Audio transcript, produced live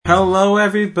Hello,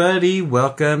 everybody.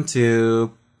 Welcome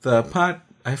to the pod.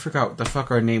 I forgot what the fuck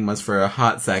our name was for a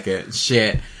hot second.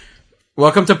 Shit.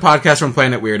 Welcome to Podcast from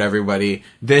Planet Weird, everybody.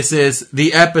 This is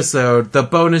the episode, the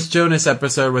bonus Jonas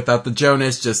episode without the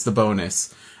Jonas, just the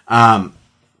bonus. And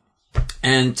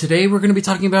today we're going to be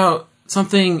talking about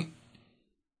something,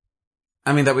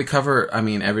 that we cover,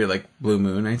 every, blue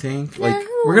moon, I think. We're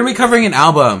going to be covering an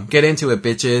album. Get into it,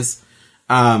 bitches.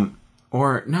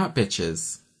 Or not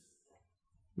bitches.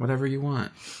 Whatever you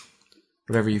want.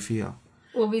 Whatever you feel.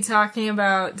 We'll be talking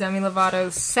about Demi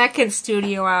Lovato's second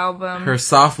studio album. Her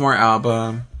sophomore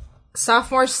album.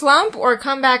 Sophomore slump or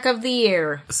comeback of the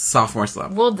year? Sophomore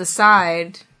slump. We'll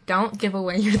decide. Don't give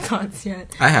away your thoughts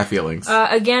yet. I have feelings.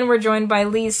 Again, we're joined by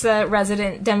Lisa,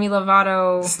 resident Demi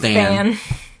Lovato Stan.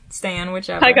 Stan,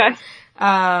 whichever. Hi,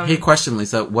 guys. Hey, question,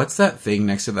 Lisa. What's that thing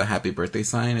next to the happy birthday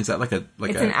sign? Is that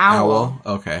it's an owl.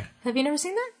 Okay. Have you never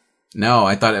seen that? No,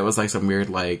 I thought it was some weird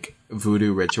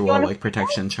voodoo ritual,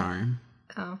 protection charm.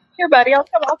 Oh. Here, buddy, I'll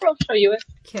show you it.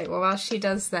 Okay, well, while she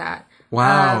does that.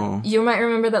 Wow. You might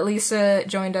remember that Lisa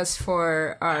joined us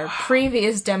for our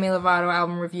previous Demi Lovato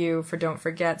album review for Don't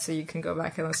Forget, so you can go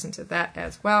back and listen to that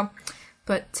as well.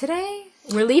 But today,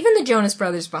 we're leaving the Jonas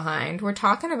Brothers behind. We're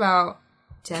talking about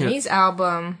Demi's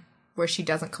album where she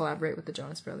doesn't collaborate with the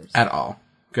Jonas Brothers. At all.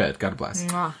 Good. God bless.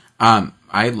 Mwah.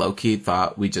 I low-key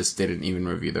thought we just didn't even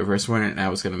review the first one, and I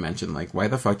was going to mention, why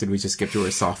the fuck did we just skip to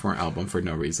her sophomore album for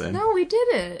no reason? No, we did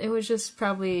it. It was just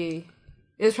probably...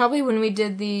 It was probably when we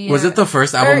did the... Was it the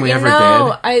first album we ever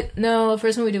did? No, the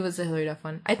first one we did was the Hilary Duff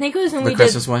one. I think it was when we did... The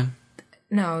Christmas one?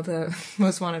 No, the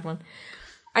Most Wanted one.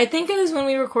 I think it was when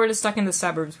we recorded Stuck in the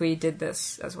Suburbs, we did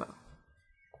this as well.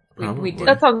 We did.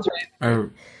 That sounds right.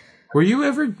 Were you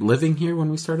ever living here when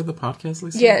we started the podcast,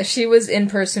 Lisa? Yeah, she was in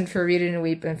person for Read It and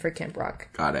Weep and for Camp Rock.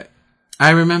 Got it. I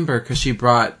remember, because she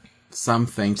brought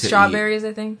something to Strawberries, eat.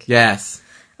 I think? Yes.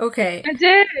 Okay. I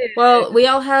did! Well, we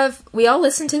all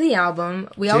listened to the album.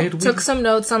 We all took some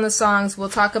notes on the songs. We'll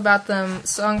talk about them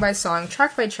song by song,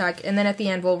 track by track, and then at the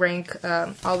end we'll rank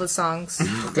all the songs.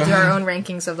 Do our own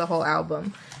rankings of the whole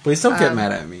album. Please don't get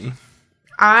mad at me.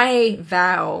 I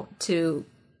vow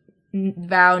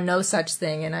no such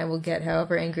thing, and I will get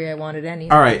however angry I want at any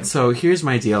time. Alright, so here's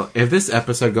my deal. If this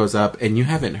episode goes up and you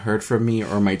haven't heard from me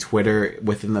or my Twitter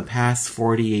within the past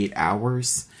 48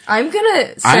 hours... I'm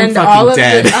gonna send all of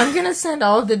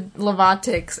the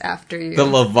Lovatics after you. The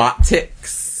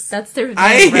Lovatics. That's their name,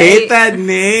 I hate that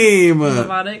name.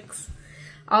 Lovatics.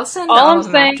 I'll send all all I'm of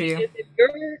them saying after you.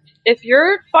 Is if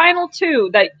your final two,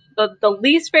 that the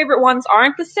least favorite ones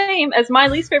aren't the same as my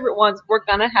least favorite ones, we're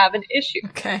gonna have an issue.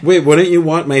 Okay. Wait, wouldn't you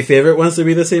want my favorite ones to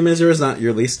be the same as yours, not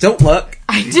your least? Don't look.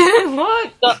 I didn't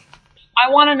look. I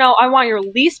want your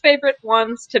least favorite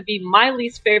ones to be my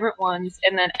least favorite ones,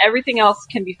 and then everything else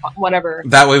can be fun, whatever.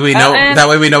 That way we know. That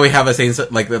way we know we have the same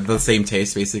the same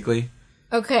taste, basically.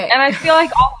 Okay. And I feel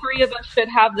like all three of us should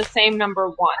have the same number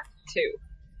one, too.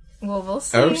 Well, we'll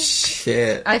see. Oh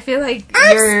shit! I feel like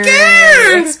I'm you're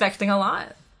scared! expecting a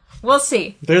lot. We'll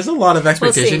see. There's a lot of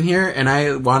expectation here, and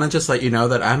I want to just let you know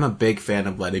that I'm a big fan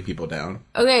of letting people down.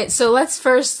 Okay, so let's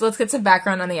get some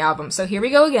background on the album. So here we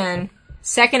go again.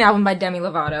 Second album by Demi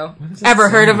Lovato. Ever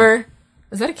heard of her?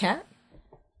 Is that a cat?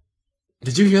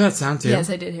 Did you hear that sound too? Yes,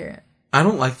 I did hear it. I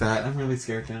don't like that. I'm really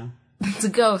scared now. It's a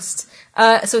ghost.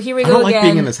 So here we go again. I don't like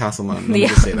being in this house alone. Let me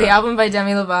just say that. The album by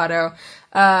Demi Lovato.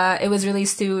 It was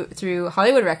released through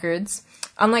Hollywood Records.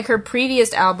 Unlike her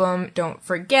previous album, Don't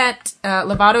Forget,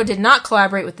 Lovato did not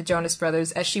collaborate with the Jonas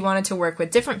Brothers as she wanted to work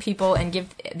with different people and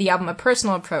give the album a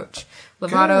personal approach.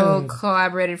 Lovato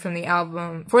collaborated for the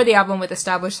album with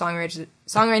established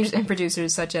songwriters and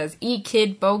producers such as E.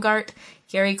 Kid Bogart,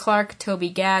 Gary Clark, Toby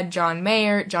Gad, John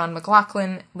Mayer, John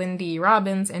McLaughlin, Lindy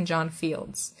Robbins, and John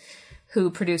Fields,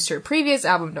 who produced her previous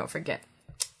album, Don't Forget.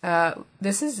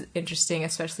 This is interesting,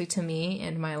 especially to me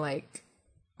and my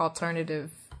alternative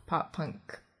pop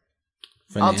punk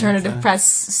alternative press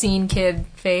scene kid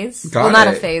phase. Not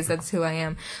a phase, that's who I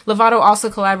am. Lovato also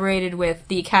collaborated with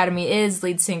The Academy Is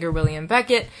lead singer William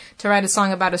Beckett to write a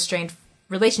song about a strained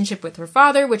relationship with her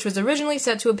father, which was originally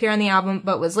set to appear on the album,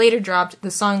 but was later dropped.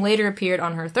 The song later appeared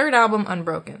on her third album,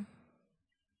 Unbroken.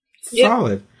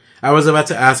 Solid. I was about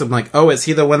to ask him, is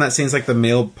he the one that sings, the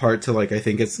male part to, I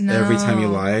think it's Every Time You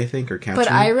Lie, I think, or Catch Me?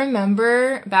 But I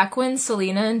remember back when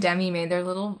Selena and Demi made their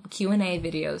little Q&A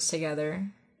videos together.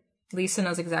 Lisa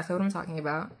knows exactly what I'm talking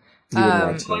about.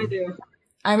 I do.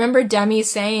 I remember Demi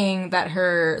saying that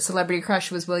her celebrity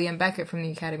crush was William Beckett from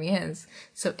The Academy Is.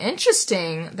 So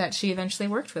interesting that she eventually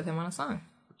worked with him on a song.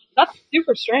 That's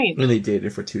super strange. And they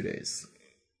dated for 2 days.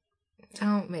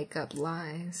 Don't make up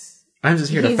lies. I'm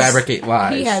just here to fabricate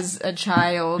lies. He has a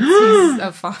child. He's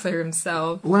a father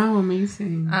himself. Wow,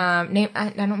 amazing. I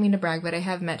don't mean to brag, but I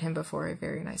have met him before. A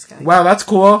very nice guy. Wow, that's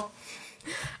cool.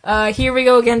 Here We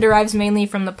Go Again derives mainly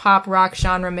from the pop rock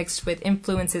genre mixed with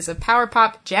influences of power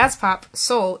pop, jazz pop,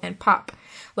 soul, and pop.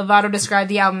 Lovato described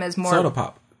the album as Soda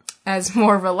pop. as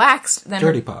more relaxed than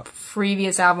Dirty her pop.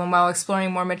 previous album while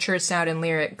exploring more mature sound and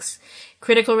lyrics.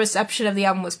 Critical reception of the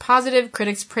album was positive.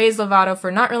 Critics praised Lovato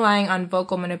for not relying on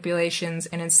vocal manipulations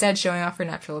and instead showing off her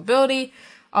natural ability.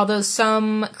 Although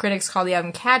some critics called the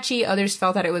album catchy, others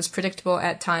felt that it was predictable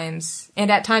at times, and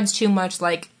at times too much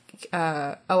like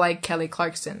Kelly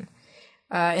Clarkson.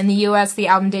 In the US, the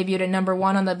album debuted at number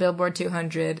 1 on the Billboard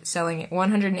 200, selling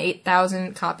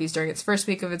 108,000 copies during its first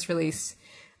week of its release.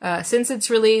 Since its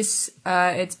release,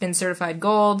 it's been certified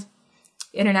gold.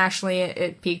 Internationally,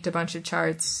 it peaked a bunch of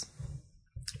charts.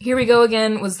 Here We Go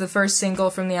Again was the first single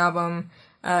from the album,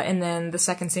 and then the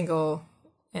second single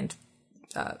and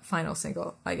final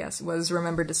single, I guess, was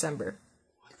Remember December.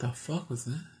 What the fuck was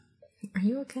that? Are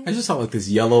you okay? I just saw like this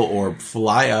yellow orb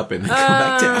fly up and then come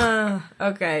back down.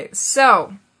 Okay,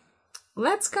 so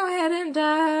let's go ahead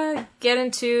and get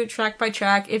into track by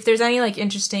track. If there's any like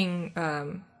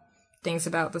interesting things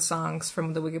about the songs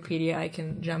from the Wikipedia, I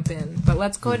can jump in. But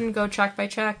let's go ahead and go track by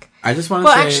track. I just want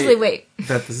to say actually, wait.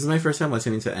 that this is my first time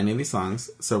listening to any of these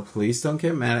songs, so please don't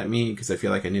get mad at me because I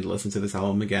feel like I need to listen to this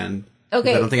album again.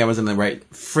 Okay. I don't think I was in the right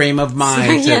frame of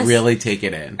mind Yes. to really take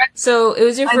it in. So it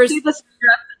was your I first. see the stress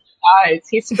in his eyes.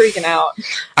 He's freaking out.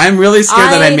 I'm really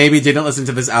scared that I maybe didn't listen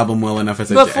to this album well enough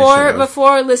as I should have.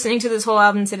 Before listening to this whole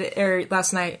album today or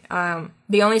last night,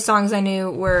 the only songs I knew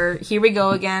were "Here We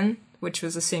Go Again," which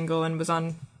was a single and was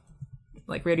on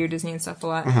like Radio Disney and stuff a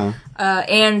lot,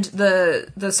 and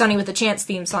the "Sunny with a Chance"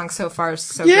 theme song. So far,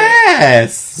 so Yes.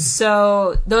 great.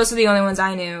 So those are the only ones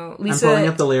I knew. Lisa, I'm pulling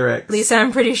up the lyrics. Lisa,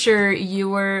 I'm pretty sure you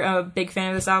were a big fan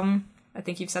of this album. I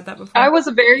think you've said that before. I was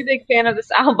a very big fan of this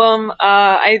album.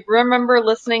 I remember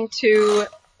listening to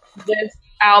this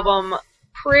album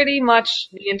pretty much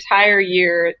the entire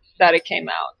year that it came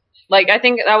out. Like, I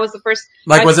think that was the first...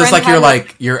 Like, my was this friend like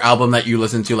had your album that you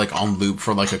listened to like on loop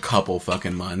for like a couple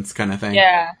fucking months kind of thing?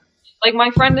 Yeah. Like, my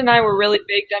friend and I were really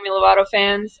big Demi Lovato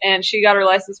fans, and she got her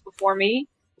license before me,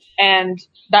 and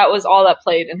that was all that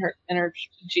played in her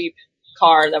Jeep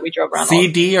car that we drove around.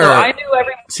 CD so I knew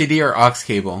every... CD or aux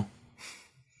cable?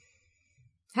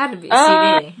 Had to be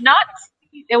a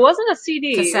CD. It wasn't a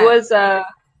CD. Cassette. It was, I don't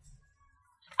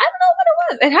know what it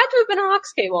was. It had to have been an aux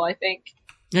cable, I think.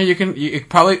 Yeah,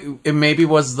 it maybe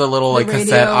was the little like radio,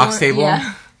 cassette aux cable.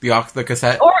 yeah. The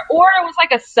cassette. Or it was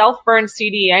like a self-burn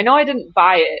CD. I know I didn't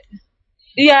buy it.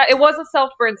 Yeah, it was a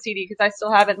self-burn CD because I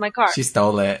still have it in my car. She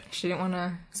stole it. She didn't want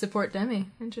to support Demi.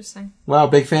 Interesting. Wow,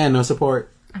 big fan, no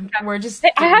support. We're just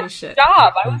Hey, I giving had you a shit.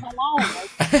 job. I was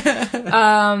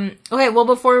alone. Okay, well,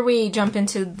 before we jump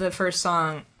into the first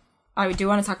song, I do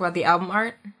want to talk about the album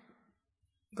art.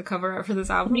 The cover art for this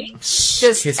album.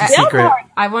 Just, It's a secret.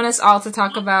 I want us all to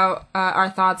talk about our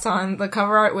thoughts on the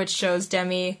cover art, which shows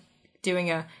Demi doing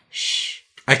a shh.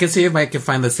 I can see if I can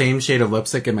find the same shade of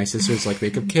lipstick in my sister's like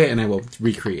makeup kit, and I will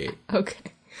recreate. Okay.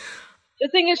 The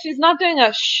thing is, she's not doing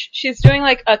a shh. She's doing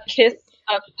like a kiss,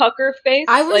 a pucker face.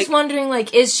 I was like, wondering,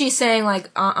 like, is she saying,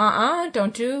 like,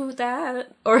 don't do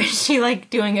that? Or is she, like,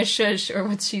 doing a shush, or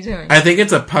what's she doing? I think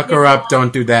it's a pucker up,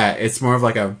 don't do that. It's more of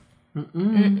like a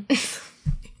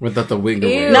without the wiggle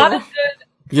Ew. wig. not as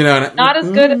good. You know, Not as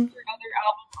good as her other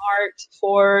album art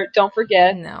for Don't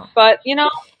Forget. No. But you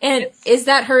know, And is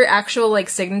that her actual, like,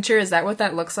 signature? Is that what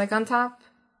that looks like on top?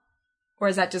 Or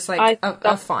is that just, like,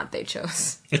 a font they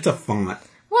chose? It's a font.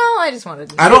 Well, I just wanted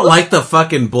to know. I don't like the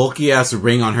fucking bulky ass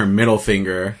ring on her middle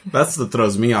finger. That's what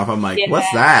throws me off. I'm like, what's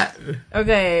that?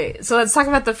 Okay, so let's talk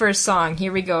about the first song,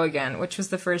 Here We Go Again, which was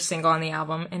the first single on the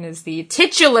album and is the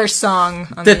titular song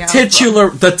on the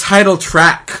album. The title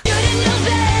track.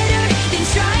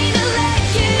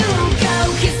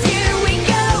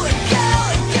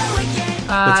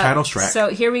 The title track. So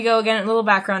Here We Go Again, a little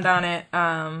background on it.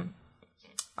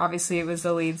 Obviously it was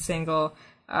the lead single.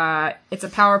 It's a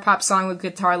power pop song with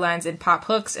guitar lines and pop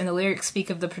hooks, and the lyrics speak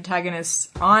of the protagonist's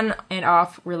on and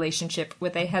off relationship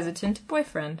with a hesitant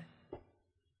boyfriend.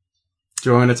 Do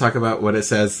you want to talk about what it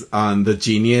says on the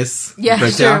Genius? Yeah,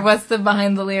 breakdown? sure. What's the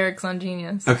behind the lyrics on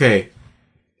Genius? Okay.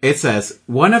 It says,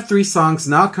 one of 3 songs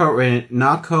not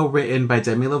co-written by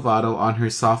Demi Lovato on her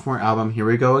sophomore album, Here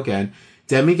We Go Again.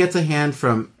 Demi gets a hand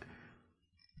from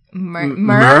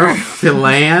Murph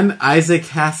Phelan, Isaac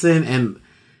Hassan, and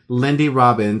Lindy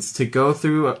Robbins to go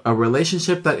through a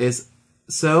relationship that is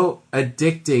so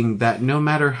addicting that no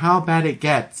matter how bad it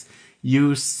gets,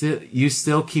 you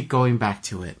still keep going back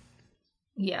to it.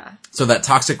 Yeah. So that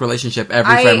toxic relationship,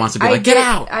 every friend wants to be like, get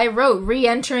out! I wrote,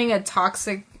 re-entering a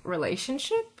toxic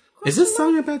relationship? Is this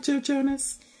song about Joe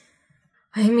Jonas?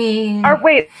 I mean... Are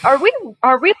we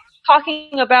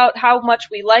talking about how much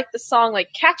we like the song,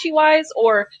 like catchy wise,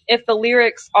 or if the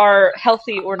lyrics are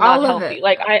healthy or not healthy? It.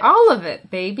 Like all of it,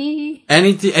 baby.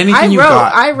 Anything you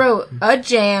got. I wrote a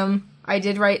jam. I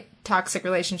did write toxic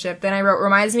relationship. Then I wrote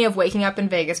reminds me of Waking Up in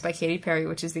Vegas by Katy Perry,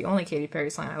 which is the only Katy Perry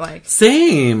song I like.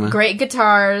 Same. Great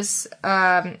guitars.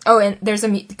 And there's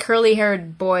a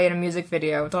curly-haired boy in a music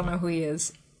video. Don't know who he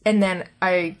is. And then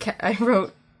I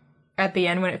wrote at the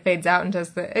end when it fades out and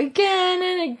does the again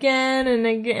and again and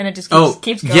again, and it just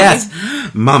keeps going. Yes,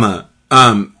 Mama.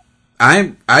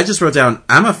 I just wrote down,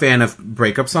 I'm a fan of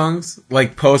breakup songs,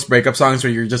 like post-breakup songs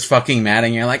where you're just fucking mad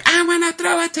and you're like, I want to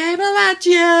throw a table at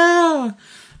you.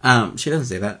 She doesn't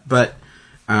say that, but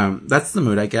that's the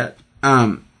mood I get.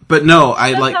 But no,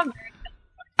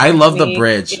 I love the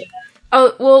bridge. Yeah.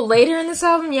 Oh, well, later in this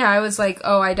album, I was like,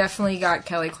 I definitely got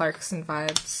Kelly Clarkson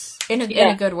vibes. In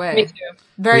a good way. Me too.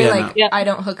 Very I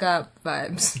don't hook up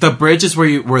vibes. The bridge is where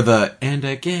you were the and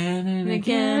again and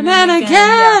again and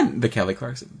again. The Kelly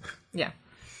Clarkson. Yeah.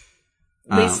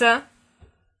 Lisa?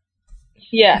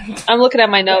 Yeah. I'm looking at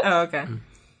my notes. Oh, okay.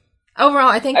 Overall,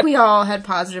 I think we all had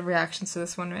positive reactions to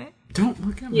this one, right? Don't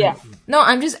look at me. Yeah. No,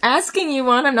 I'm just asking you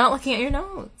one. I'm not looking at your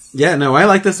notes. Yeah, no, I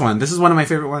like this one. This is one of my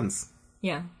favorite ones.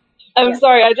 Yeah. I'm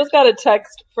sorry, I just got a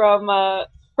text from a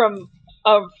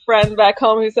friend back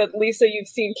home who said, Lisa, you've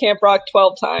seen Camp Rock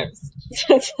 12 times.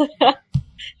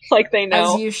 Like they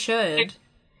know. As you should.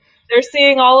 They're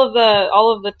seeing all of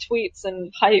the tweets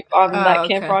and hype on that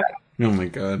Camp Rock. Oh my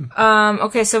god.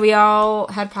 Okay, so we all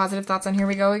had positive thoughts on Here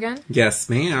We Go Again? Yes,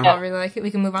 ma'am. I really like it.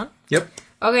 We can move on? Yep.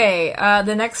 Okay,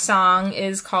 the next song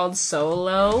is called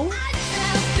Solo.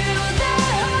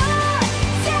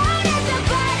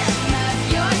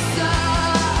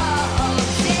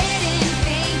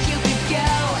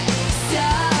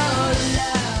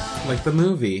 Like the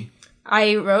movie.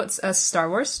 I wrote a Star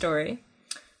Wars story.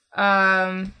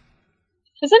 Does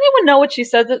anyone know what she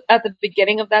says at the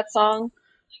beginning of that song?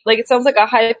 Like, it sounds like a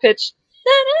high-pitched...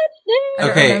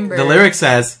 Okay, the lyric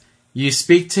says, you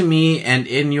speak to me, and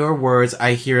in your words,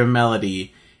 I hear a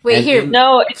melody. Wait, and here.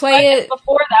 No, it's play it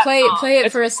before that song. Play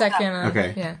it for a second.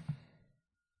 Okay. Yeah.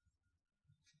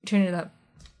 Turn it up.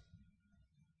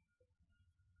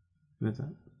 What's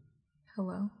that?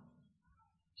 Hello?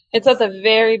 It's at the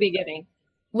very beginning.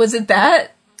 Was it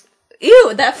that?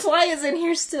 Ew, that fly is in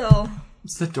here still.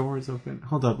 It's the door's open.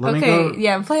 Hold up, let me Okay, go.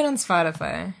 yeah, play it on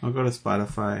Spotify. I'll go to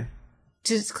Spotify.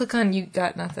 Just click on You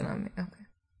Got Nothing on Me. Okay.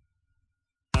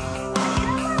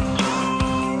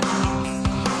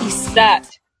 That.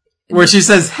 Where she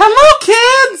says, hello,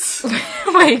 kids!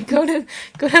 Wait, go to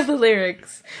the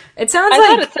lyrics. It sounds I like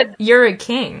thought it said- You're a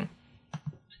King.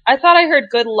 I thought I heard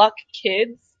good luck,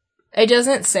 kids. It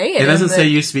doesn't say it. It doesn't say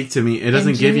you speak to me. It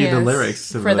doesn't give you the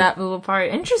lyrics. For that little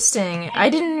part. Interesting. I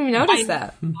didn't even notice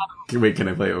that. Wait, can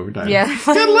I play it overtime? Yeah.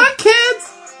 Good luck,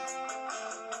 kids!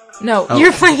 No, Oh,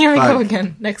 you're playing Here We Go fuck.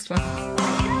 Again. Next one.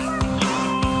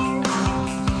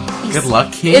 Good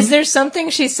luck, King? Is there something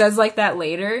she says like that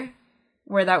later?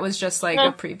 Where that was just like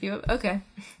a preview of... Okay.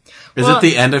 Is it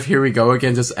the end of Here We Go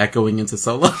Again just echoing into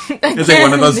Solo? Is it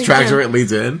one of those tracks where it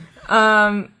leads in?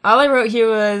 All I wrote here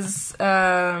was...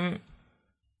 at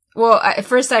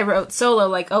first I wrote Solo,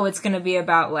 like, it's gonna be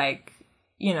about, like,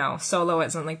 solo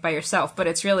isn't, like, by yourself. But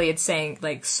it's saying,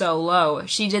 like, solo.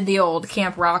 She did the old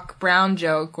Camp Rock Brown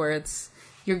joke where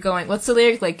you're going... What's the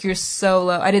lyric? Like, you're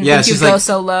solo. I didn't think you'd go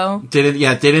so low.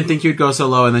 Didn't think you'd go so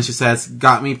low. And then she says,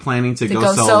 got me planning to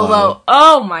go solo.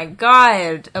 Oh my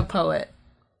god. A poet.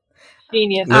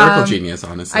 Genius. Lyrical genius,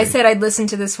 honestly. I said I'd listen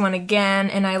to this one again,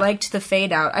 and I liked the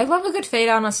fade out. I love a good fade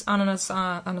out on a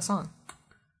song.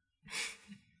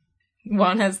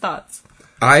 Juan has thoughts.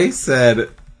 I said,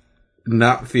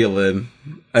 not feeling.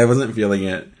 I wasn't feeling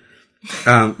it.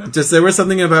 Just there was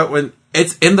something about when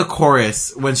it's in the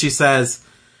chorus when she says,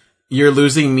 "You're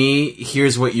losing me.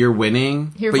 Here's what you're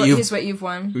winning." Here's what you've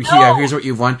won. Yeah, here's what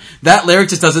you've won. That lyric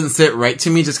just doesn't sit right to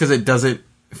me, just because it doesn't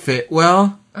fit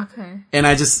well. Okay. And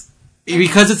I just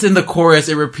because it's in the chorus,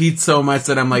 it repeats so much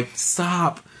that I'm like,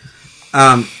 stop.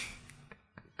 And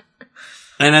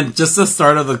then just the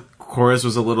start of the chorus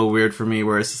was a little weird for me,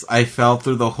 where it's just, I fell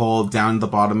through the hole down the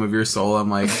bottom of your soul.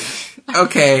 I'm like,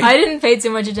 okay. I didn't pay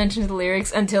too much attention to the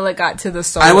lyrics until it got to the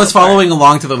solo. I was following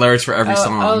along to the lyrics for every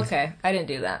song. Okay. I didn't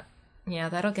do that. Yeah,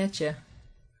 that'll get you.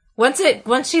 Once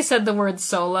she said the word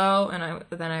solo, and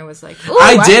I was like, ooh,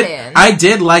 I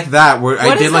did like that. What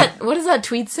does that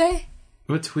tweet say?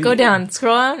 What tweet? Go down,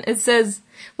 scroll down. It says,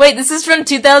 wait, this is from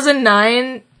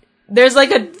 2009. There's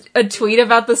like a tweet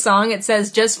about the song. It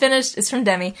says, it's from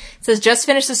Demi. It says, just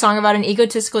finished a song about an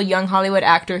egotistical young Hollywood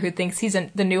actor who thinks he's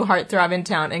the new heartthrob in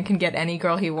town and can get any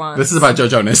girl he wants. This is about Joe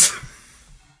Jonas.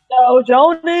 Joe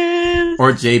Jonas!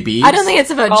 Or Jay Beebs. I don't think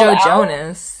it's about Joe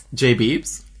Jonas. Jay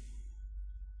Beebs?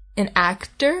 An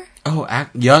actor? Oh,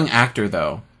 young actor,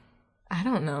 though. I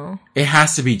don't know. It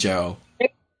has to be Joe.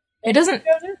 It doesn't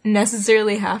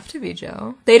necessarily have to be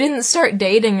Joe. They didn't start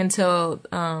dating until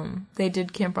they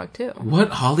did Camp Rock 2. What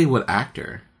Hollywood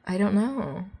actor? I don't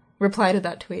know. Reply to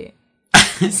that tweet.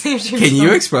 Can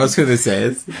you expose who this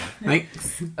is?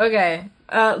 Thanks. Okay.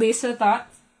 Lisa,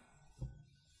 thoughts?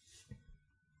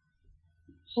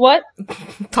 What?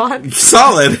 Thoughts?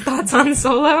 Solid. Thoughts on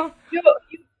Solo?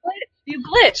 You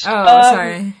glitched. Oh,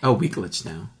 sorry. Oh, we glitched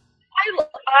now.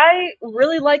 I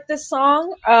really like this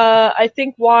song. I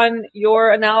think, Juan,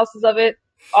 your analysis of it,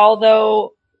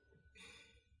 although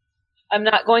I'm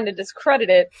not going to discredit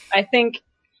it, I think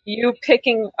you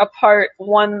picking apart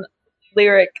one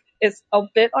lyric is a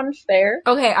bit unfair.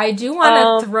 Okay, I do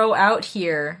want to throw out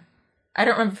here. I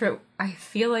don't remember if I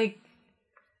feel like...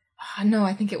 Oh, no,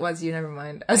 I think it was you. Never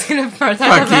mind. I was going to talk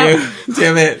Fuck about... you.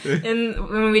 Damn it. And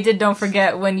when we did Don't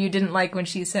Forget, when you didn't like when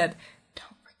she said...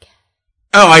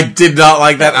 Oh, I did not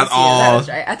like that at all. That was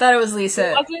right. I thought it was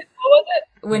Lisa. What was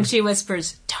it? When she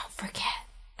whispers, "Don't forget,"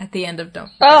 at the end of Don't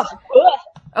Oh, Forget.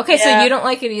 Okay, yeah. so you don't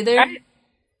like it either?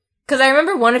 Because I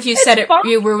remember one of you said it,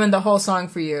 you ruined the whole song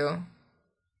for you.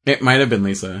 It might have been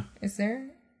Lisa. Is there?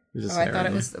 Just I thought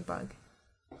it was the bug.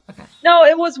 Okay. No,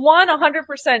 it was Juan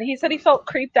 100%. He said he felt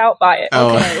creeped out by it.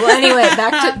 Oh. Okay, well anyway,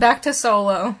 back to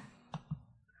Solo.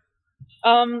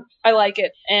 I like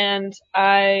it, and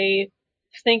I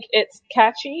think it's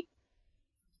catchy.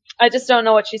 I just don't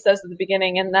know what she says at the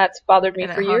beginning, and that's bothered me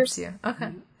for years. You.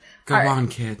 Okay. Go on,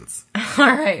 kids.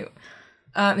 Alright.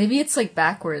 Maybe it's like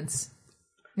backwards.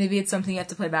 Maybe it's something you have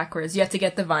to play backwards. You have to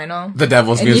get the vinyl. The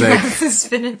devil's and music. You have to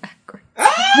spin it backwards.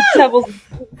 Devil's...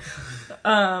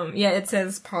 Yeah, it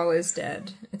says Paul is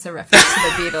dead. It's a reference to the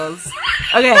Beatles.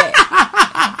 Okay.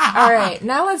 Alright,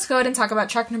 now let's go ahead and talk about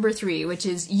track number 3, which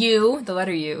is You, the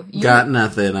letter U. You. Got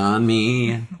nothing on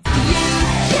me.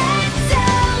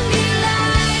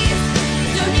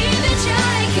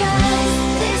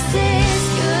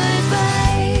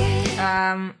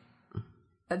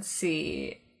 Let's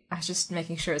see. I was just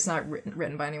making sure it's not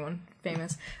written by anyone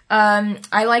famous.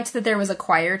 I liked that there was a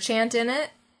choir chant in it.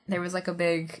 There was like a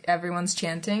big, everyone's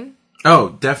chanting.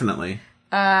 Oh, definitely.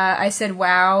 I said,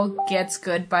 wow, gets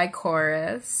good by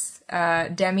chorus.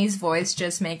 Demi's voice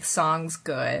just makes songs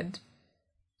good.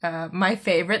 My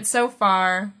favorite so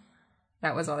far.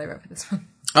 That was all I wrote for this one.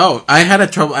 Oh, I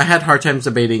had hard times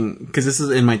debating, because this is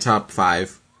in my top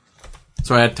 5.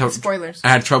 So I had spoilers. I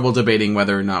had trouble debating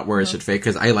whether or not Words Should Fade,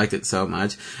 because I liked it so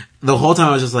much. The whole time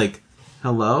I was just like,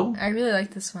 hello? I really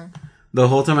like this one. The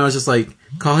whole time I was just like,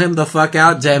 call him the fuck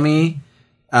out, Demi.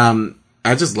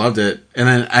 I just loved it. And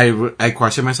then I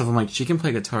questioned myself. I'm like, she can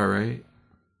play guitar, right?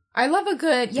 I love a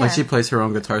good, yeah. Like she plays her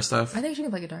own guitar stuff. I think she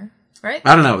can play guitar, right?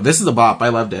 I don't know. This is a bop. I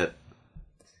loved it.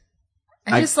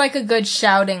 I just like a good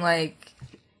shouting, like,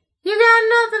 you got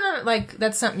nothing on it. Like,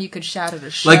 that's something you could shout at a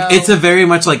show. Like, it's a very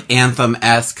much like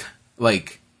anthem-esque,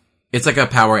 like, it's like a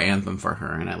power anthem for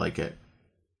her, and I like it.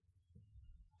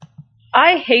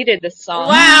 I hated this song.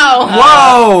 Wow!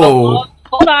 Whoa!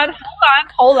 Hold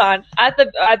on.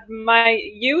 At my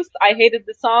youth, I hated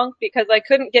the song because I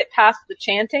couldn't get past the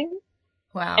chanting.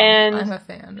 Wow. And I'm a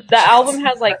fan. The album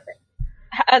has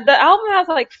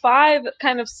like 5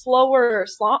 kind of slower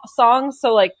songs,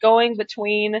 so like going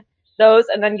between those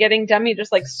and then getting Demi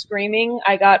just like screaming,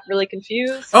 I got really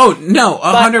confused. Oh, no,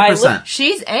 100%.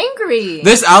 She's angry.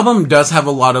 This album does have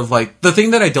a lot of like, the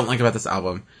thing that I don't like about this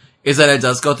album is that it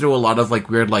does go through a lot of like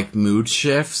weird like mood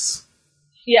shifts.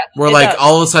 Yeah. Where like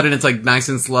all of a sudden it's like nice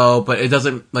and slow, but it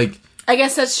doesn't like... I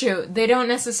guess that's true. They don't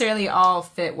necessarily all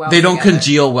fit well They together. don't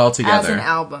congeal well together. As an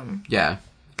album. Yeah.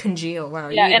 Congeal, wow.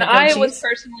 Yeah, and I was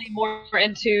personally more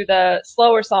into the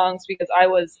slower songs because I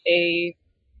was a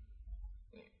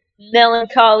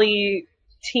melancholy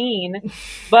teen.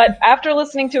 But after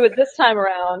listening to it this time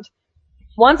around,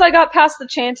 once I got past the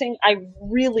chanting, I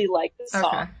really like this song.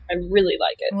 Okay. I really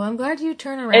like it. Well, I'm glad you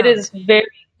turn around. It is very...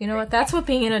 You know what? That's what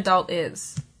being an adult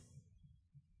is.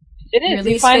 It is. Your You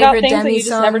least find out favorite things that Demi you just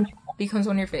song never... becomes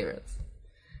one of your favorites.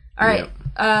 All right.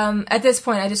 At this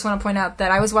point, I just want to point out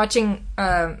that I was watching...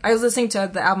 I was listening to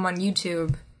the album on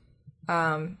YouTube,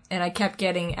 and I kept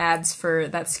getting ads for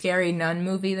that scary Nun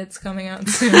movie that's coming out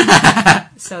soon.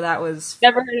 So that was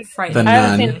Never heard of frightening. The I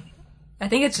haven't Nun. seen... I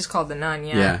think it's just called The Nun,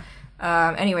 yeah.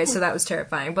 Anyway, so that was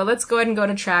terrifying. But let's go ahead and go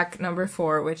to track number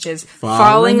 4, which is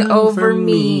Falling Over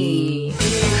Me.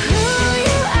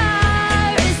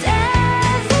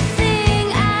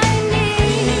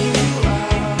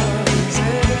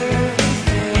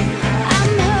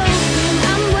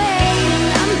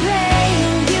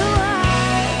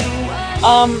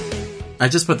 I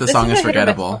just put the song as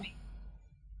forgettable.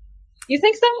 You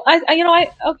think so?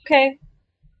 Okay.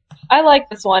 I like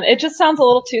this one. It just sounds a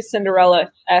little too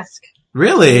Cinderella-esque.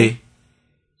 Really?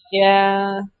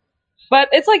 Yeah. But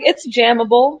it's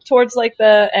jammable towards like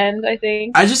the end, I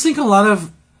think. I just think a lot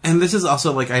of, and this is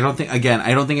also like, I don't think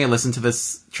I listened to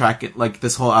this track, like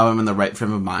this whole album in the right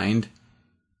frame of mind.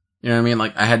 You know what I mean?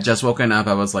 Like, I had just woken up,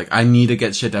 I was like, I need to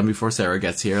get shit done before Sarah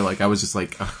gets here. Like, I was just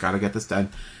like, oh, gotta get this done.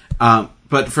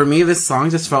 But for me, this song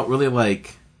just felt really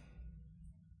like,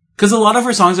 because a lot of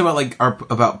her songs are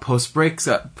about post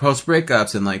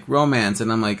breakups and like romance,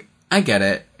 and I'm like, I get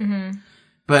it,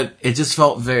 but it just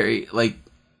felt very like.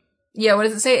 Yeah, what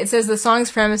does it say? It says the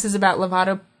song's premise is about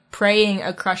Lovato praying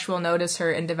a crush will notice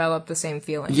her and develop the same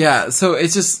feeling. Yeah, so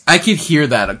it's just I could hear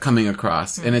that coming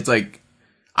across, and it's like,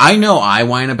 I know I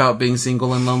whine about being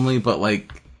single and lonely, but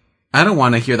like, I don't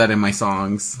want to hear that in my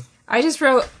songs. I just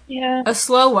wrote a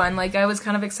slow one. Like, I was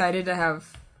kind of excited to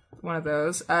have one of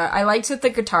those. I liked that the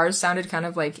guitars sounded kind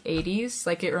of like 80s.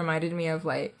 Like, it reminded me of,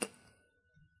 like,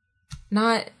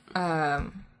 not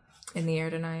In the Air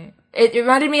Tonight. It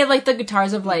reminded me of, like, the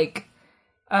guitars of, like,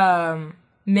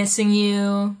 Missing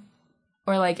You,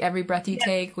 or, like, Every Breath You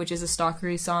Take, which is a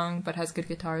stalkery song, but has good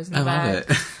guitars in the back.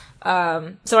 Love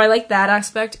it. So I like that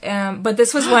aspect. But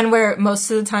this was one where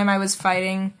most of the time I was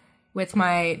fighting with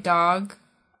my dog.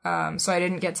 So I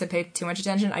didn't get to pay too much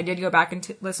attention. I did go back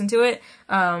and listen to it,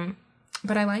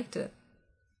 but I liked it.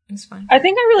 It's fine. I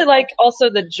think I really like also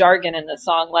the jargon in the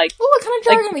song. Like, oh, what kind of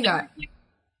jargon we got?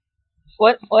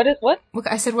 What?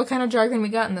 I said, what kind of jargon we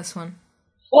got in this one?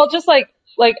 Well, just like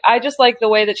I just like the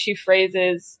way that she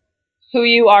phrases, "Who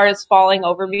you are is falling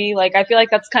over me." Like, I feel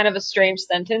like that's kind of a strange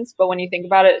sentence, but when you think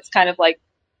about it, it's kind of like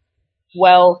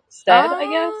well said, I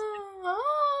guess.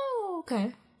 Oh,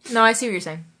 okay. No, I see what you're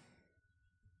saying.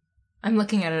 I'm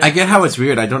looking at it. I get how it's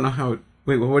weird. I don't know how.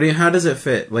 Wait, how does it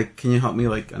fit? Like, can you help me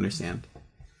like understand?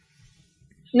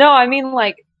 No, I mean,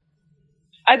 like,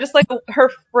 I just like her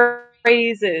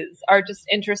phrases are just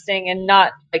interesting and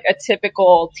not like a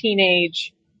typical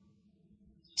teenage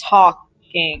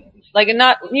talking. Like, and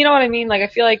not, you know what I mean? Like, I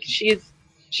feel like she's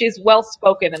well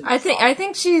spoken. I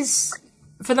think she's,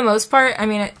 for the most part. I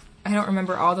mean, I don't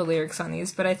remember all the lyrics on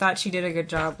these, but I thought she did a good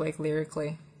job, like,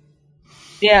 lyrically.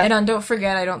 Yeah. And don't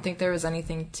forget, I don't think there was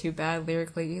anything too bad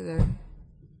lyrically either.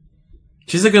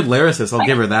 She's a good lyricist. I'll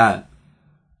give her that.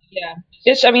 Yeah.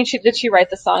 Did she write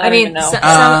the song? I don't even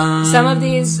know. Some of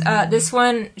these, this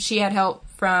one, she had help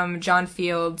from John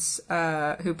Fields,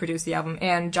 who produced the album,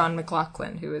 and John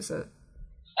McLaughlin, who is a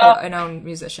known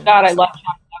musician. God, I love John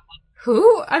McLaughlin.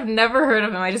 Who? I've never heard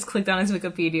of him. I just clicked on his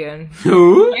Wikipedia and...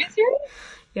 Who? Are you serious?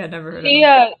 Yeah, never heard of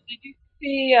him. Did you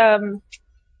see,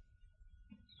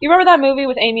 you remember that movie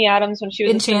with Amy Adams when she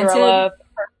was Enchanted? in Cinderella?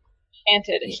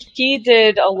 Enchanted. He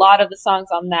did a lot of the songs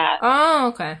on that. Oh,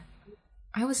 okay.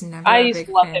 I was never a big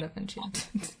fan of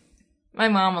Enchanted. My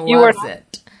mom loves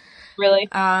it. Really?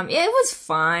 It was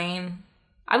fine.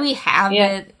 We have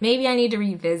it. Maybe I need to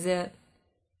revisit.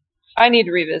 I need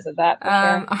to revisit that.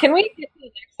 For sure. Can we get to the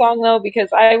next song, though?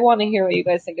 Because I want to hear what you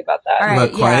guys think about that. All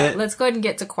right, Quiet? Let's go ahead and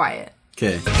get to Quiet.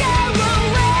 Okay.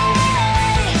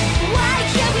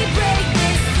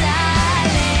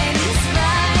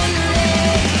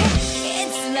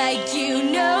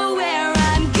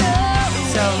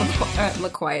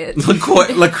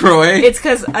 LaQuiet. LaCroix. It's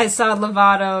because I saw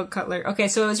Lovato, Cutler. Okay,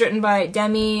 so it was written by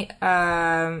Demi. Who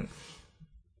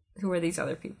are these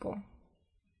other people?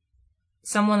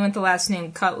 Someone with the last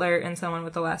name Cutler and someone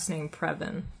with the last name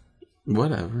Previn.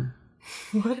 Whatever.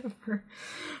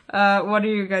 What are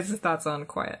your guys' thoughts on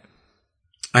Quiet?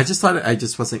 I just thought I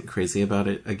just wasn't crazy about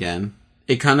it again.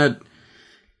 It kind of...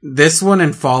 This one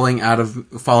and Falling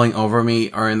Over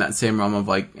Me are in that same realm of,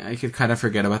 like, I could kind of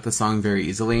forget about the song very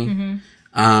easily.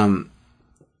 Mm-hmm.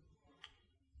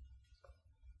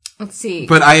 Let's see.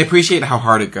 But I appreciate how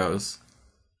hard it goes.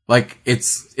 Like,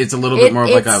 it's a little bit more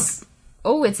of like a...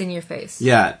 Oh, it's in your face.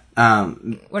 Yeah.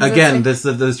 Again, the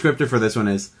descriptor for this one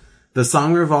is, the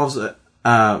song revolves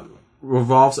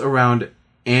around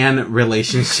an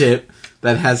relationship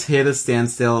that has hit a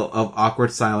standstill of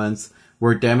awkward silence,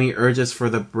 where Demi urges for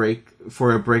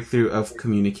a breakthrough of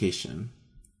communication.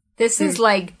 This is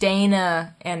like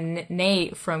Dana and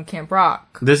Nate from Camp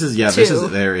Rock. This is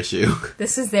their issue.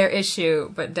 This is their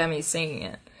issue, but Demi's singing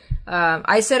it.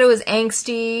 I said it was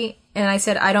angsty. and I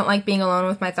said I don't like being alone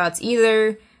with my thoughts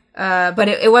either. But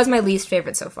it was my least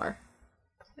favorite so far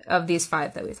of these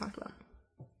 5 that we talked about.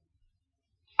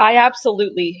 I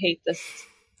absolutely hate this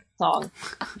song.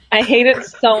 I hate it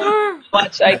so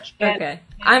much. I can't. Okay.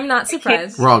 I'm not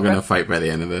surprised. We're all gonna fight by the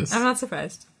end of this. I'm not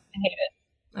surprised. I hate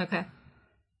it. Okay.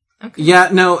 Yeah,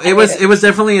 no, it was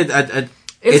definitely It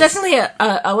was definitely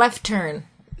a left turn.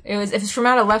 It was from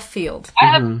out of left field.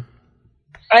 I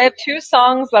have 2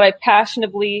 songs that I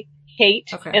passionately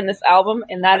hate in this album,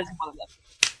 and that is one of them.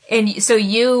 And so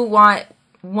you want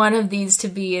one of these to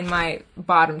be in my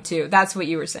bottom 2. That's what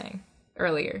you were saying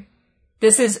earlier.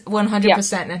 This is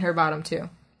 100% in her bottom 2.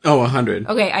 Oh, 100.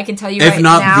 Okay, I can tell you if right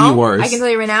not now. the worst. I can tell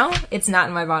you right now, it's not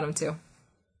in my bottom 2.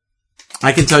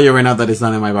 I can tell you right now that it's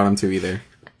not in my bottom 2 either.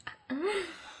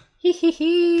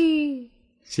 Hee.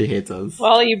 She hates us.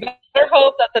 Well, you better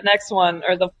hope that the next one,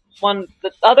 or the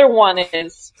other one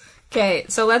is. Okay,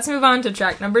 so let's move on to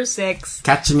track number 6.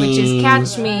 Catch Me. Which is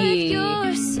Catch Me.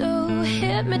 You're so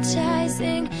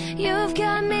hypnotizing. You've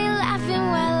got me laughing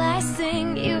while I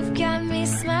sing. You've got me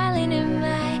smiling in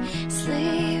my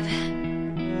sleep.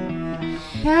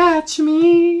 Catch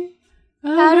me.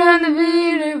 Out on the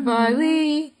beat of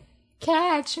barley.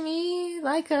 Catch me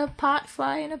like a pot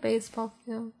fly in a baseball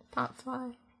field. Pot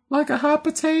fly. Like a hot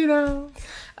potato.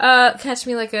 Catch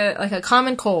me like a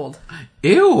common cold.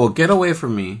 Ew, get away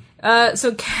from me.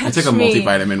 So Catch Me. I took a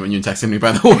multivitamin when you texted me,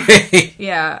 by the way.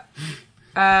 Yeah.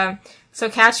 So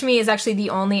Catch Me is actually the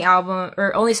only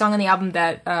song on the album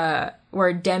that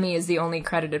where Demi is the only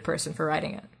credited person for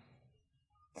writing it.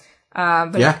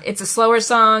 But it's a slower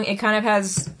song. It kind of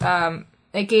has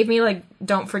it gave me like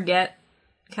Don't Forget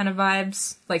kind of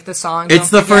vibes, like the song. It's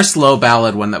the first slow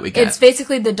ballad one that we get. It's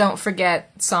basically the Don't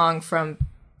Forget song from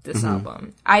this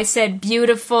album. I said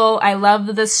beautiful. I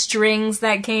love the strings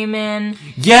that came in.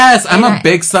 Yes, I'm a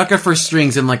big sucker for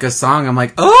strings in like a song. I'm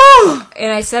like, oh!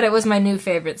 And I said it was my new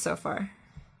favorite so far.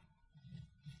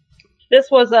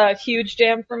 This was a huge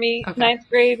jam for me, 9th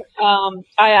grade. I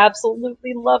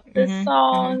absolutely love this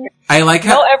song. I like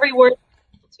know how... every word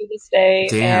to this day.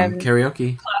 Damn, and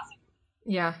karaoke.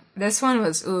 Yeah, this one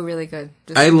was really good.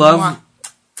 I love...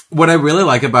 What I really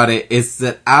like about it is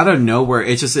that out of nowhere,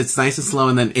 it's nice and slow,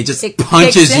 and then it just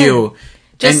punches you.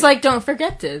 Just like Don't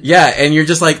Forget did. Yeah, and you're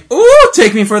just like, ooh,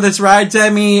 take me for this ride,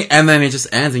 Demi. And then it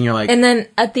just ends, and you're like... And then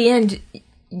at the end,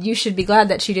 you should be glad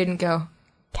that she didn't go,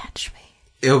 catch me.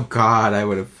 Oh, God, I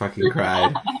would have fucking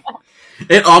cried.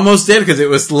 It almost did, because it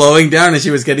was slowing down, and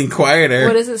she was getting quieter.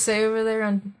 What does it say over there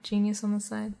on Genius on the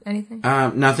side? Anything?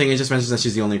 Nothing. It just mentions that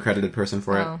she's the only credited person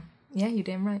for it. Yeah, you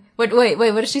damn right. Wait,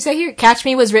 what did she say here? Catch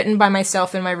Me was written by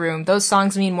myself in my room. Those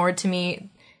songs mean more to me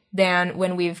than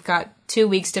when we've got 2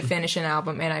 weeks to finish an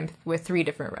album and I'm with 3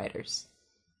 different writers.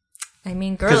 I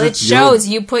mean, girl, it shows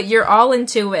you put your all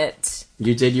into it.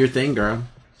 You did your thing, girl.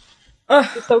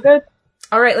 It's so good.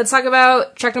 All right, let's talk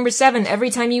about track number 7, Every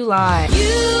Time You Lie.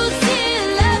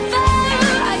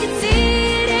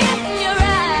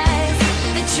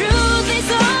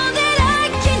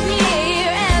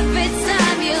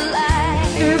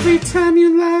 Every time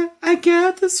you lie, I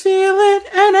get this feeling,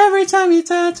 and every time you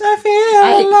touch, I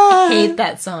feel alive. I hate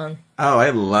that song. Oh,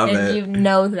 I love it. And you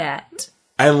know that.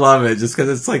 I love it, just because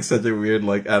it's like such a weird,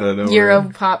 like, I don't know. Euro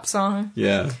pop song.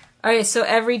 Yeah. Okay, so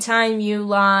Every Time You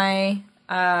Lie,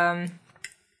 for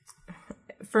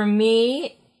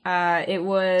me,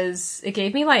 it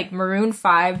gave me like Maroon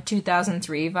 5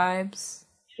 2003 vibes.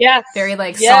 Yes. Very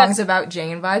songs about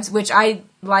Jane vibes, which I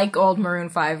like old Maroon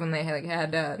 5 when they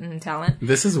had talent.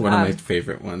 This is one of my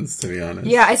favorite ones, to be honest.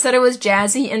 Yeah, I said it was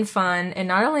jazzy and fun, and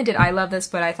not only did I love this,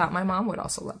 but I thought my mom would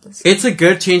also love this. It's a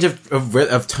good change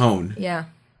of tone. Yeah.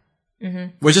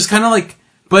 Which is kind of like,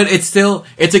 but it's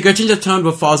a good change of tone,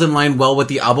 but falls in line well with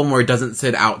the album where it doesn't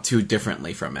sit out too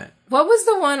differently from it. What was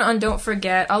the one on Don't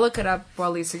Forget? I'll look it up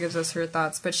while Lisa gives us her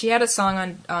thoughts, but she had a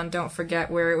song on Don't Forget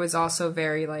where it was also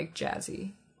very,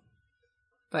 jazzy.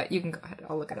 But you can go ahead.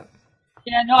 I'll look it up.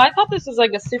 Yeah, no, I thought this was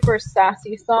like a super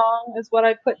sassy song, is what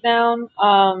I put down.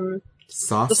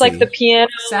 Saucy. Just like the piano.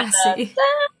 Sassy.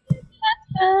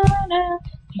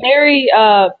 Very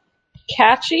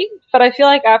catchy, but I feel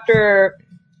like after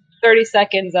 30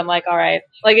 seconds, I'm like, all right.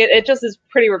 Like, it just is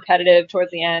pretty repetitive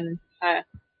towards the end.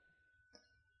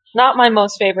 Not my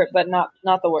most favorite, but not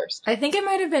the worst. I think it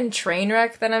might have been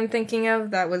Trainwreck that I'm thinking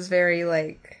of. That was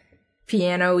very,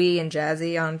 piano-y and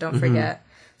jazzy on Don't Forget.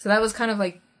 So that was kind of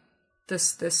like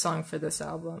this song for this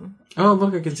album. Oh,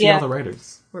 look, I can see all the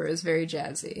writers. Where it was very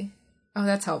jazzy. Oh,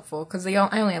 that's helpful, because I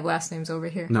only have last names over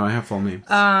here. No, I have full names.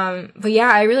 But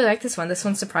yeah, I really like this one. This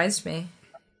one surprised me.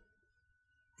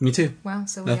 Me too. Wow,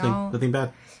 so we all... Nothing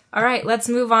bad. All right, let's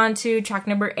move on to track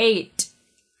number 8.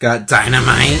 Got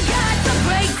Dynamite. Got to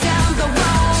break down the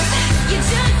walls. You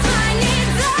just might need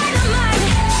dynamite.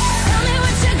 Tell me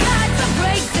what you got to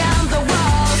break down the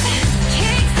walls.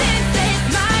 Kicks in, says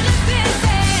my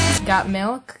defenses. Got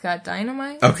Milk, got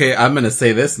Dynamite. Okay, I'm gonna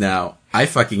say this now. I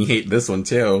fucking hate this one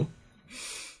too.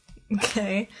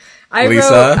 Okay.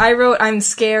 Lisa? I wrote, I'm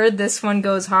scared, this one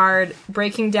goes hard.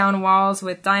 Breaking down walls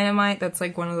with dynamite. That's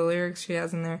like one of the lyrics she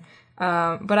has in there.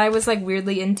 But I was like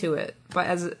weirdly into it, but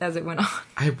as it went on.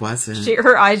 I wasn't.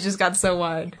 Her eyes just got so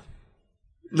wide.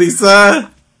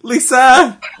 Lisa!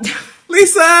 I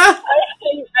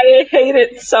hate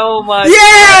it so much.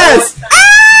 Yes!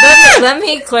 Let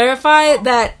me clarify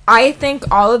that I think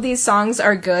all of these songs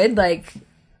are good. Like,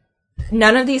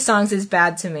 none of these songs is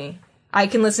bad to me. I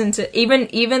can listen to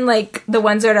even like the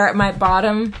ones that are at my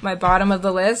bottom of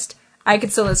the list. I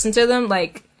could still listen to them.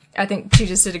 Like, I think she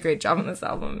just did a great job on this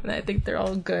album, and I think they're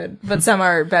all good, but some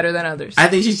are better than others. I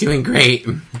think she's doing great.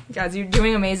 Guys, you're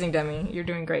doing amazing, Demi. You're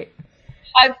doing great.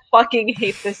 I fucking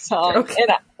hate this song. Okay.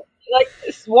 And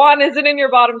Swan, is it in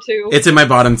your bottom 2? It's in my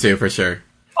bottom 2 for sure.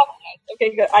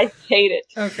 Okay, good. I hate it.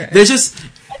 Okay. There's just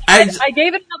I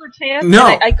gave it another chance. No.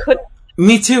 And I couldn't.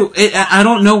 Me too. I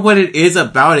don't know what it is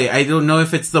about it. I don't know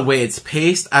if it's the way it's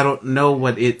paced. I don't know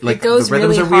what it like. It goes the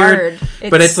rhythms really are weird,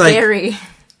 hard. but it's scary. like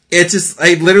it's just. I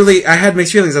had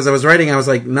mixed feelings as I was writing. I was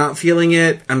like not feeling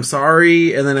it. I'm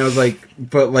sorry, and then I was like,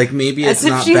 but like maybe it's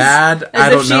not bad. I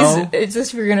don't know. It's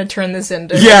just we're gonna turn this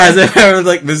into. Yeah, as if I was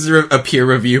like, this is a peer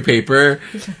review paper.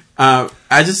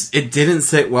 It didn't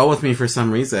sit well with me for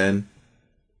some reason.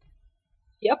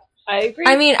 Yep, I agree.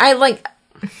 I mean,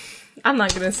 I'm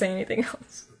not gonna say anything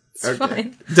else. It's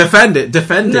fine. Defend it.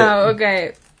 No,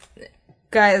 okay.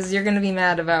 Guys, you're gonna be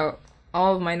mad about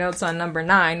all of my notes on number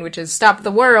 9, which is Stop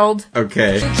the World.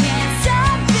 Okay. Can't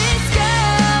stop this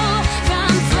girl from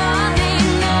falling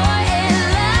more in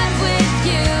love with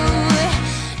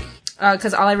you.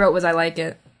 Because all I wrote was I like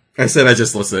it. I said I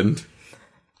just listened.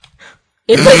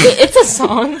 It's a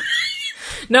song.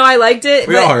 No, I liked it.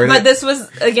 We all heard but it. this was,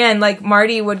 again, like,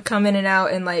 Marty would come in and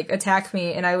out and, like, attack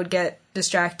me, and I would get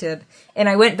distracted. And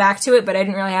I went back to it, but I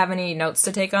didn't really have any notes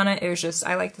to take on it. It was just,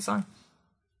 I liked the song.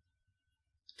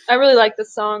 I really like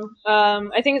this song.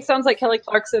 I think it sounds like Kelly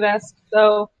Clarkson-esque,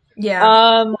 though.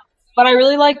 Yeah. But I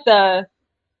really like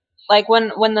when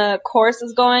the chorus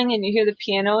is going and you hear the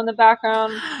piano in the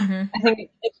background. Mm-hmm. I think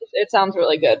it sounds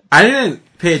really good. I didn't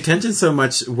pay attention so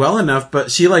much well enough,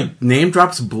 but she like name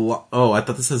drops. I thought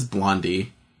this says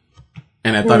Blondie,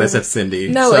 and I thought it said Cindy.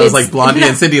 No, so I was it's- like Blondie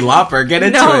and Cindy Lauper. Get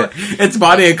into No. it. It's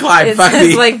Bonnie and Clyde. It Fuck says,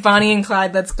 me. like, Bonnie and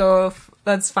Clyde,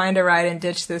 let's find a ride and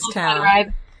ditch this town.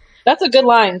 Right. That's a good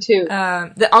line too.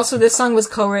 Also, this song was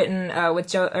co-written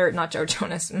with not Joe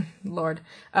Jonas, Lord,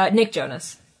 Nick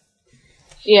Jonas.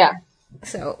 Yeah.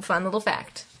 So, fun little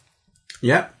fact.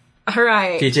 Yep. All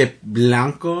right. PJ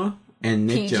Blanco and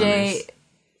Nick PJ Jonas.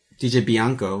 DJ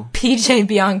Bianco. PJ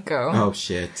Bianco. Oh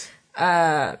shit.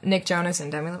 Nick Jonas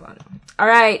and Demi Lovato. All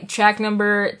right, track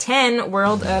number 10,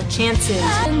 World of Chances.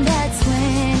 And that's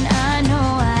when I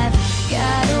know I've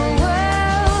got a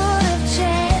world of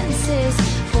chances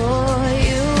for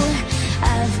you.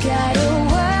 I've got a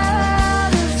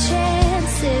world of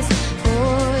chances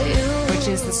for you. Which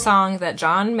is the song that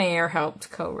John Mayer helped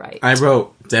co-write. I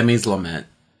wrote Demi's Lament,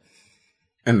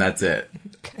 and that's it.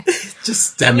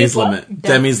 Just Demi's Lament.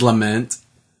 Demi's Lament.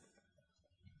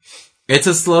 It's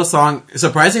a slow song.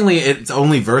 Surprisingly, it's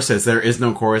only verses. There is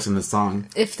no chorus in the song.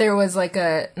 If there was like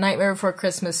a Nightmare Before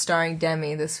Christmas starring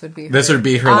Demi, this would be her. This would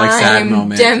be her like sad I'm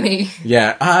moment. Demi.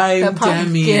 Yeah, I'm The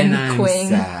Demi pumpkin and I'm queen.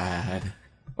 sad.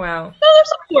 Wow. No,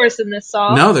 there's a chorus in this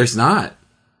song. No, there's not.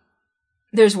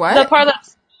 There's what? The part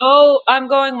that's, I'm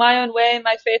going my own way,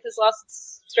 my faith has lost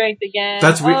its strength again.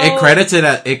 That's it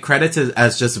credits it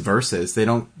as just verses. They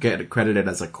don't get credited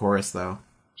as a chorus though.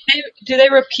 Do they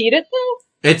repeat it though?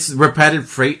 It's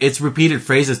repeated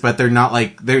phrases, but they're not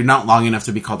long enough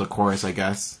to be called a chorus, I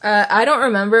guess. I don't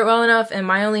remember it well enough, and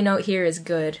my only note here is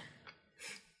good.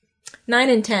 9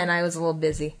 and 10, I was a little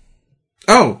busy.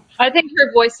 Oh, I think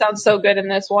her voice sounds so good in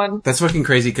this one. that's fucking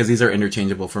crazy because these are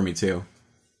interchangeable for me too.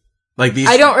 Like these,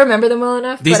 I don't remember them well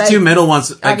enough. these but two middle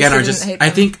ones again obviously are didn't just. hate I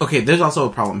them. think okay. There's also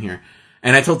a problem here,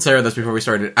 and I told Sarah this before we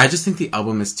started. I just think the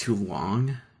album is too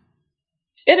long.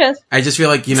 It is. I just feel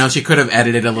like she could have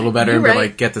edited a little better You're and be right.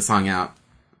 like, get the song out.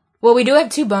 Well, we do have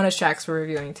 2 bonus tracks we're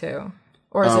reviewing too.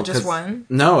 Or is it just 'cause- one?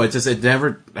 No, it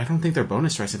never. I don't think they're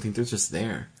bonus tracks. I think they're just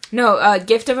there. No,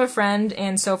 Gift of a Friend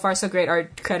and So Far So Great are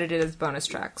credited as bonus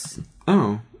tracks.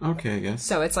 Oh, okay, I guess.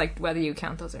 So it's like whether you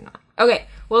count those or not. Okay,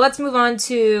 well, let's move on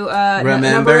to Remember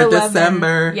number 11.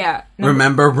 December. Yeah.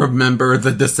 Remember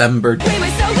the December. We were so in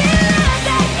love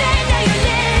back then. Now you're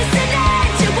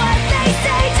listening to what they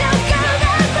say. Don't go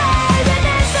that way.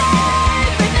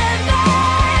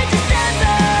 Remember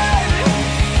December.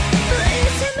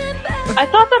 Please remember. I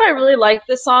thought that I really liked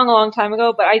this song a long time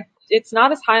ago, but it's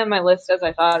not as high on my list as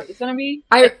I thought it was going to be.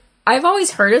 I've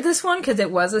always heard of this one because it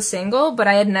was a single, but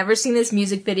I had never seen this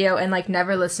music video and like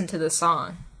never listened to the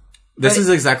song. This is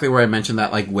exactly where I mentioned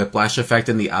that like whiplash effect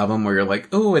in the album where you're like,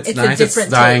 oh, it's It's a nice, it's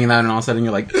different dying, take. and then all of a sudden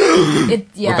you're like, It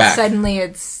We're back. suddenly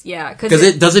it's because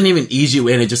it doesn't even ease you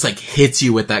in, it just like hits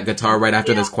you with that guitar right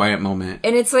after this quiet moment.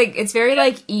 and it's like it's very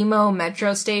like emo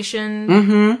Metro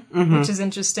Station, which is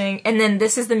interesting. And then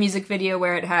this is the music video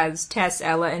where it has Tess,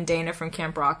 Ella, and Dana from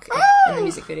Camp Rock in the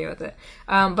music video with it.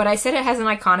 But I said it has an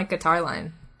iconic guitar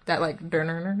line that like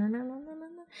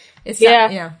it's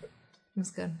yeah,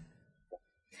 it's good.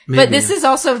 Maybe. But this is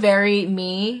also very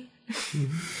me.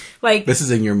 Like This is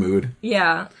in your mood.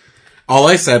 yeah. All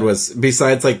I said was,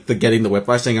 besides like the getting the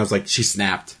whiplash thing, I was like, she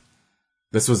snapped.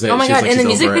 This was it. Oh my She was god! like, In the she's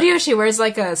music over it. video, she wears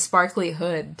like a sparkly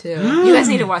hood too. You guys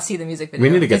need to see the music video. We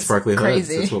need to get It's sparkly hoods.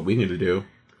 crazy. That's what we need to do.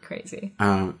 Crazy.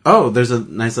 There's a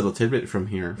nice little tidbit from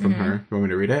her. You want me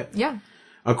to read it? Yeah.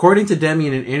 According to Demi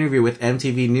in an interview with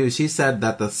MTV News, she said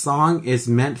that the song is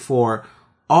meant for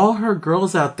all her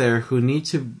girls out there who need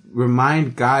to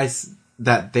remind guys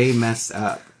that they messed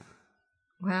up.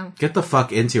 Wow. Get the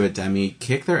fuck into it, Demi.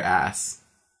 Kick their ass.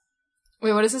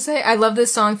 Wait, what does it say? I love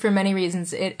this song for many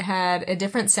reasons. It had a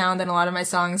different sound than a lot of my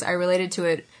songs. I related to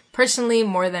it personally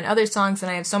more than other songs,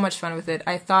 and I have so much fun with it.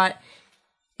 I thought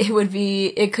it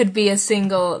could be a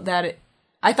single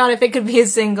I thought if it could be a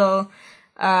single,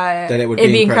 That it would it'd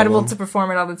be be incredible to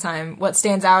perform it all the time. What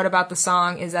stands out about the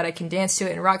song is that I can dance to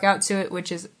it and rock out to it,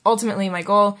 which is ultimately my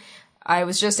goal. I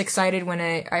was just excited when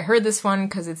I heard this one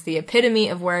because it's the epitome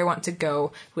of where I want to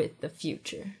go with the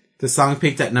future. The song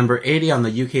peaked at number 80 on the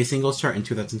UK singles chart in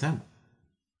 2010.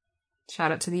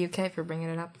 Shout out to the UK for bringing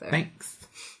it up there. Thanks.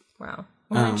 Wow.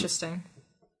 Well, interesting.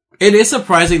 It is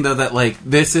surprising though that like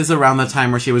this is around the time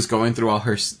where she was going through all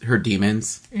her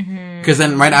demons. Because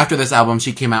then right after this album,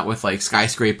 she came out with like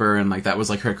Skyscraper, and like that was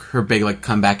like her big like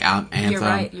comeback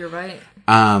anthem. You're right.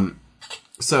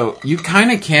 So you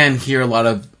kind of can hear a lot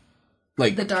of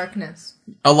like The darkness.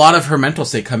 a lot of her mental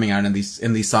state coming out in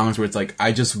these songs where it's like,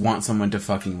 I just want someone to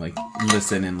fucking like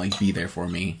listen and like be there for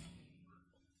me.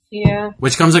 Yeah.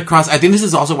 Which comes across, I think this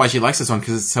is also why she likes this one,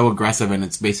 because it's so aggressive and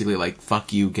it's basically like,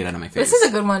 fuck you, get out of my face. This is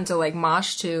a good one to like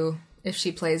mosh to if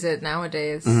she plays it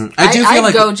nowadays. I do feel I'd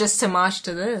like go just to mosh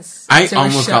to this. I to a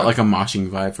almost show. got like a moshing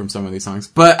vibe from some of these songs.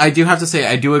 But I do have to say,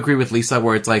 I do agree with Lisa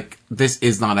where it's like, this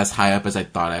is not as high up as I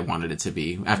thought I wanted it to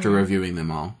be after reviewing them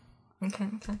all. Okay.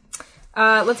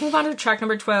 Let's move on to track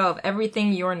number 12,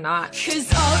 Everything You're Not.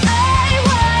 'Cause all I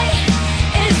want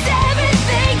is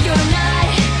everything you're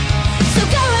not. So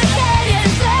go ahead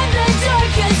and slam the door,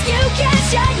 'cause you can't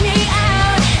shut me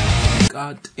out.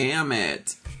 God damn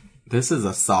it. This is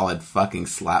a solid fucking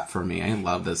slap for me. I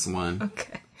love this one.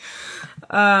 Okay.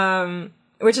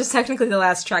 Which is technically the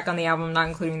last track on the album, not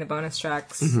including the bonus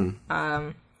tracks.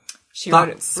 She wrote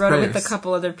it with a prayers.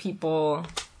 couple other people.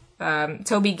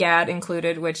 Toby Gad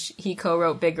included, which he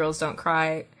co-wrote Big Girls Don't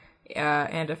Cry,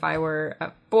 and If I Were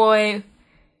a Boy.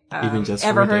 Even just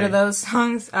Ever for a heard day. of those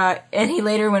songs? And he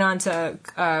later went on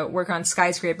to work on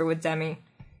Skyscraper with Demi.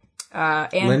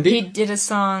 And Lindy? he did a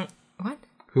song... What?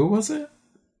 Who was it?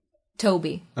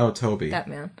 Toby. Oh, Toby. That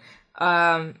man.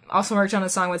 Also worked on a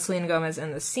song with Selena Gomez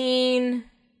and The Scene,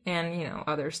 and,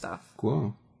 other stuff.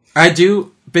 Cool.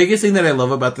 Biggest thing that I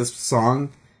love about this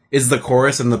song is the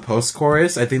chorus and the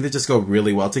post-chorus. I think they just go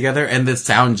really well together, and the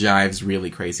sound jives really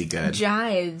crazy good.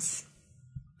 Jives.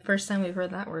 First time we've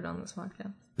heard that word on this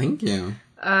podcast. Thank you.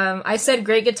 I said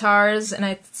great guitars, and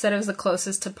I said it was the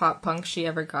closest to pop punk she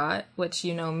ever got, which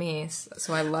you know me,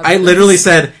 so I love it. I literally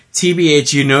said,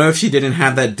 TBH, if she didn't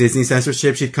have that Disney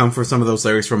censorship, she'd come for some of those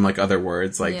lyrics from, like, other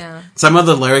words. Like, Yeah. some of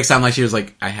the lyrics sound like she was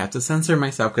like, I have to censor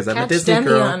myself because I'm a Catch Disney Demi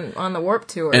girl. on the Warped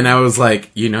Tour. And I was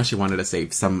like, she wanted to say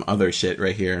some other shit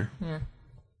right here. Yeah.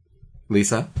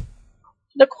 Lisa?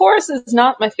 The chorus is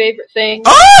not my favorite thing.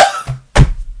 Ah!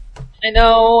 I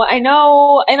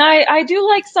know, and I do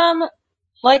like some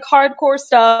like hardcore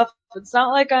stuff. It's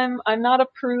not like I'm not a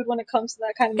prude when it comes to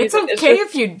that kind of It's music. okay just,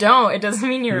 if you don't. It doesn't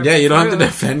mean you're Yeah, you don't have to rude.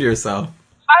 defend yourself.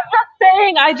 I'm just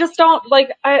saying, I just don't like.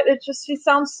 She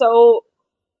sounds so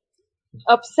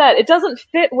upset. It doesn't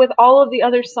fit with all of the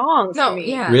other songs. No, to me.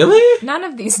 yeah. Really? None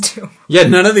of these do. Yeah,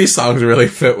 none of these songs really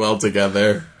fit well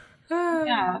together.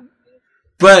 Yeah.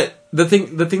 But the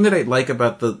thing that I like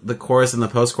about the chorus and the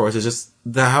post chorus is just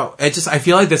I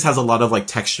feel like this has a lot of like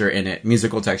texture in it,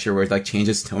 musical texture, where it like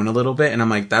changes tone a little bit, and I'm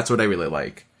like, that's what I really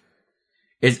like.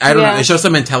 I don't know, it shows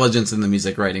some intelligence in the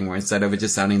music writing, where instead of it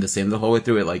just sounding the same the whole way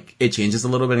through, it changes a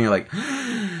little bit, and you're like,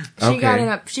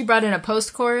 okay. She brought in a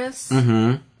post chorus.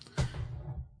 Mm-hmm.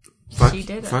 She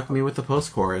did it. Fuck me with the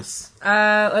post chorus.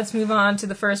 Let's move on to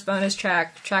the first bonus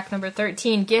track number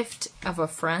 13, Gift of a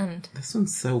Friend. This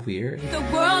one's so weird. The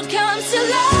world comes to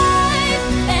life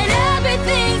and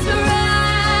everything's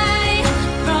right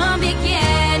from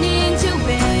beginning to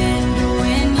end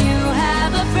when you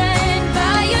have a friend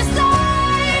by your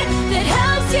side that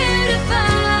helps you to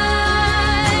find.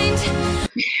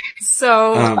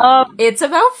 So, it's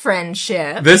about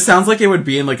friendship. This sounds like it would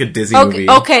be in like a Disney movie.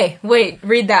 Okay, wait,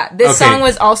 read that. This song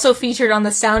was also featured on the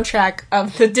soundtrack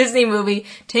of the Disney movie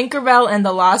Tinkerbell and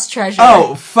the Lost Treasure.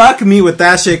 Oh, fuck me with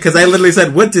that shit, because I literally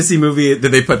said, what Disney movie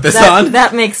did they put this on?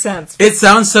 That makes sense. It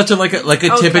sounds such a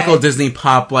typical Disney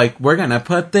pop, like, we're gonna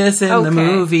put this in the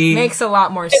movie. Makes a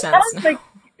lot more sense.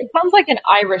 It sounds like an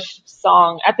Irish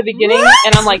song at the beginning,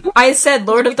 and I'm like... I said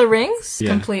Lord of the Rings? Yeah.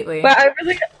 Completely. But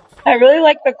I really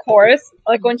like the chorus,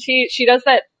 like when she does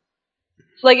that,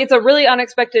 like it's a really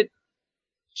unexpected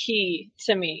key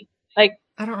to me. Like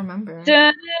I don't remember.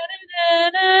 Yeah.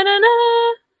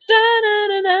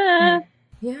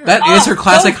 That is her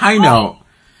classic high note.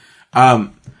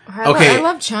 Okay. I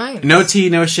love chimes. No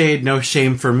tea, no shade, no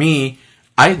shame for me.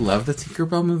 I love the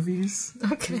Tinkerbell movies.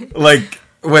 Okay.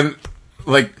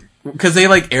 Because they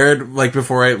like aired like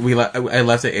before I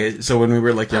left at age, so when we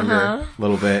were like younger, a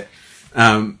little bit.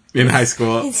 In high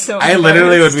school, I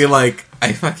literally would be like,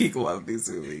 I fucking love these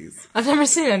movies. I've never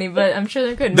seen any, but I'm sure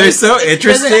they're good. They're so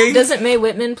interesting. Doesn't Mae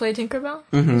Whitman play Tinkerbell?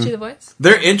 Mm-hmm. Is she the voice?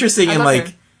 They're interesting and like,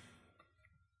 her.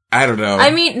 I don't know.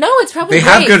 I mean, no, it's probably they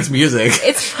have good music.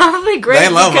 It's probably great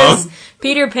because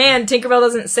Peter Pan, Tinkerbell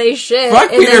doesn't say shit. Fuck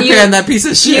Peter Pan, that piece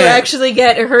of shit. You actually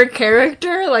get her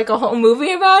character, like a whole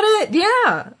movie about it.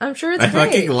 Yeah, I'm sure it's great. I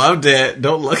fucking loved it.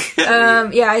 Don't look at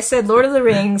me. Yeah, I said Lord of the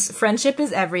Rings, friendship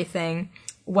is everything.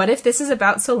 What if this is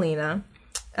about Selena?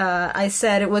 I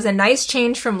said it was a nice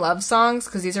change from love songs,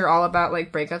 because these are all about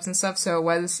like breakups and stuff, so it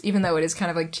was, even though it is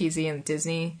kind of like cheesy and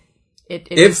Disney,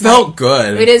 it felt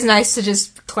good. It is nice to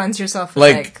just cleanse yourself.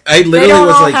 Like I literally they don't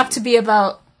was all like, have to be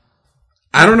about.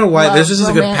 I don't know why. Love, this is just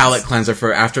romance. a good palate cleanser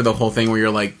for after the whole thing where you're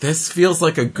like, this feels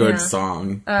like a good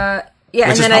song. Yeah,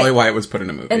 which is probably why it was put in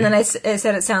a movie. And then I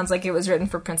said it sounds like it was written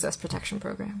for Princess Protection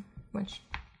Program, which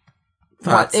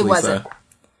it wasn't.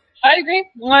 I agree.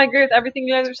 Well, I agree with everything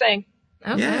you guys are saying.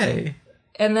 Okay. Yay.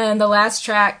 And then the last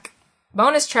track,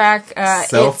 bonus track.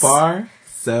 So far,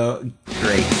 so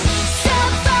great. So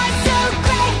far, so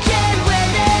great, get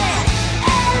with it.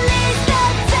 At least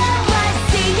that's how I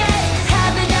see it.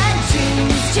 Having a dream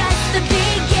is just the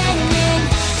beginning.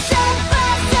 So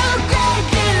far, so great,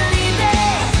 believe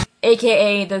it.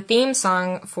 AKA the theme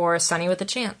song for Sunny with a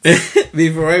Chance.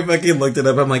 Before I fucking looked it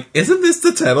up, I'm like, isn't this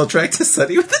the title track to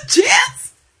Sunny with a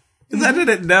Chance? Because I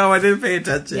didn't know. I didn't pay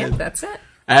attention. Yeah, that's it.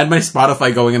 I had my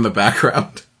Spotify going in the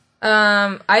background.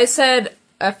 I said,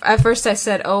 at first I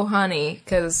said, oh honey,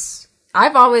 because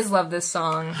I've always loved this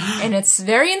song, and it's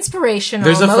very inspirational,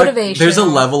 motivational. There's a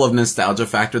level of nostalgia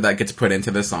factor that gets put into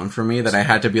this song for me that I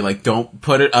had to be like, don't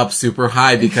put it up super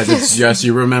high because it's just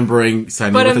you remembering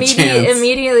Sunny with a Chance.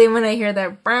 Immediately when I hear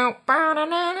that,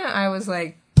 I was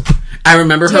like, I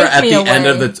remember her at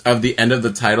the end of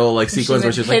the title like sequence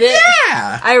where she's like,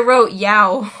 yeah! I wrote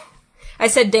yow. I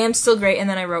said damn still great, and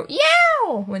then I wrote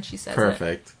yow when she said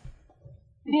perfect.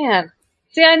 Man.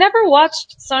 See, I never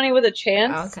watched Sunny with a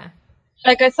Chance. Oh, okay.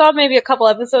 Like, I saw maybe a couple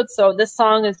episodes, so this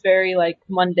song is very, like,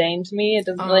 mundane to me. It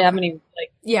doesn't really have any,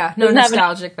 like... Yeah, no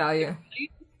nostalgic value.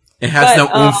 It has no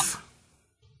oomph.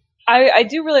 I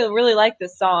do really, really like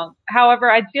this song. However,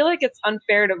 I feel like it's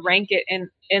unfair to rank it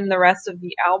in the rest of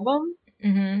the album.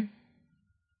 Mm-hmm.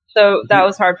 So that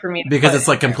was hard for me to because it's,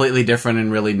 like, completely different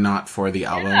and really not for the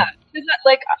album. Yeah.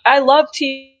 Like, I love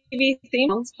TV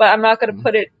themes, but I'm not going to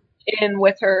put it in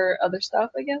with her other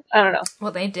stuff, I guess. I don't know.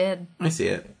 Well, they did. I see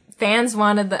it. Fans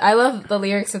wanted I love the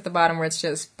lyrics at the bottom where it's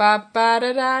just ba ba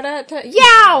da da da da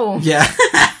yow. Yeah.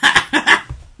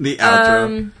 The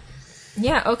outro.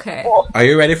 Yeah, okay. Are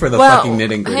you ready for the fucking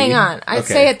knit and gritty? Hang on. I'd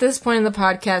say at this point in the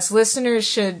podcast, listeners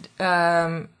should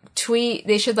tweet.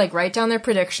 They should like write down their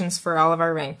predictions for all of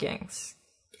our rankings.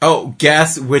 Oh,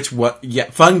 guess which one. Yeah,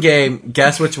 fun game.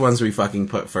 Guess which ones we fucking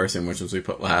put first and which ones we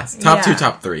put last. Top 2,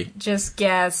 top 3. Just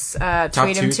guess.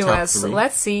 Tweet them to us. 3.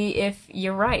 Let's see if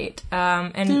you're right.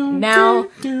 And now,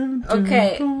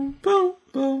 okay.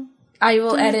 I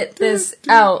will edit this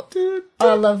out.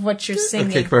 All of what you're singing.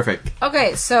 Okay, perfect.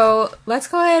 Okay, so let's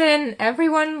go ahead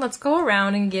and let's go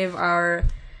around and give our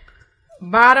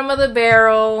bottom of the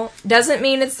barrel. Doesn't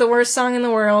mean it's the worst song in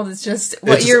the world. It's just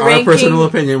what It's you're just our ranking. personal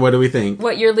opinion. What do we think?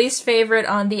 What your least favorite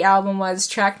on the album was.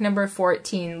 Track number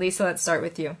 14. Lisa, let's start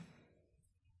with you.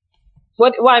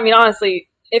 Well, I mean, honestly,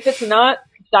 if it's not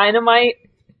Dynamite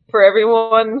for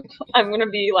everyone, I'm gonna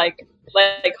be like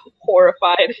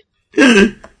horrified.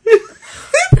 Dude,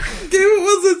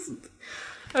 what was this?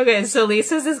 Okay, so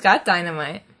Lisa's has got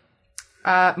Dynamite.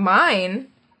 Mine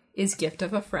is Gift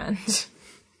of a Friend.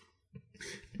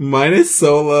 Mine is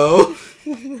Solo.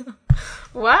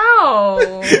 Wow.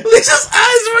 Lisa's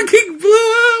eyes fucking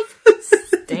blew up.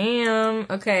 Damn.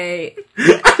 Okay.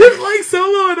 I didn't like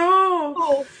Solo at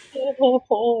all.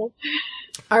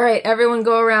 All right, everyone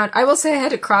go around. I will say I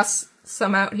had to cross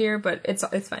some out here, but it's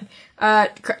fine.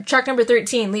 Track number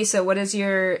 13. Lisa, what is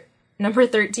your number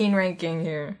 13 ranking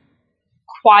here?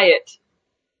 Quiet.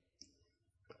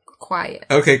 Quiet.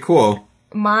 Okay, cool.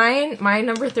 My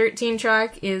number 13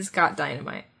 track is Got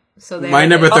Dynamite. So there My it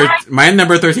number is. my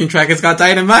number 13 track has got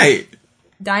Dynamite.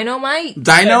 Dynamite.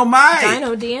 Dino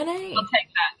DNA. I'll take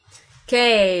that.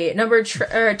 Okay,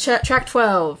 track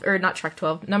 12 or not track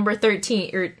 12. Number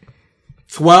 13 or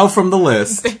 12 from the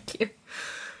list. thank you.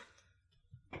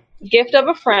 Gift of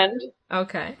a Friend.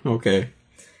 Okay. Okay.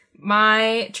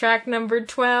 My track number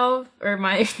 12 or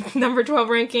my number 12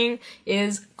 ranking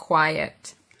is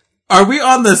Quiet. Are we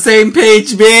on the same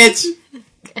page, bitch?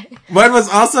 Mine was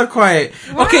also Quiet.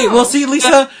 Okay, well, see,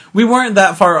 Lisa, we weren't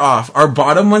that far off. Our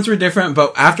bottom ones were different,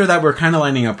 but after that, we're kind of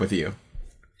lining up with you.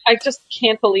 I just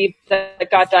can't believe that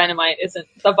God Dynamite isn't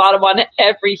the bottom on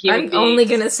every human I'm being. only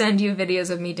gonna send you videos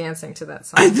of me dancing to that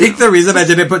song. I think the reason I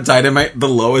didn't put Dynamite the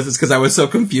lowest is because I was so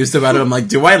confused about it. I'm like,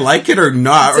 do I like it or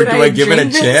not? Or Did do I I give it a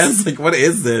dream this? chance? Like, what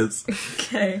is this?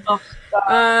 Okay. Oh,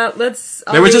 Let's.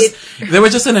 There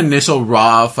was just an initial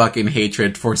raw fucking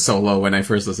hatred for Solo when I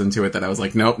first listened to it that I was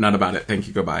like, nope, not about it. Thank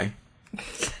you, goodbye.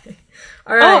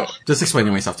 All right. Oh. Just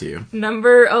explaining myself to you.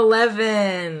 Number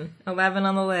 11. 11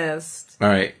 on the list. All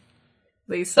right.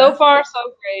 Lisa. So far,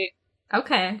 so great.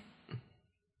 Okay.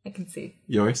 I can see.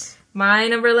 Yours? My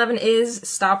number 11 is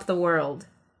Stop the World.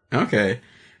 Okay.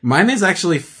 Mine is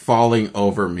actually Falling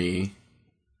Over Me.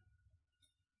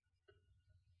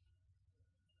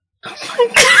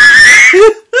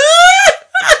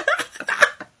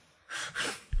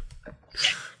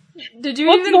 Did you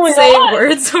What's even going say on?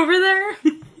 words over there?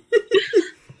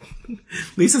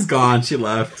 Lisa's gone. She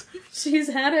left. She's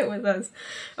had it with us.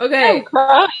 Okay. I'm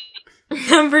crying.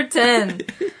 Number 10.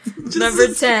 Number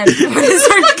 10. What is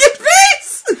our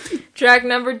face? Track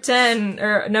number 10,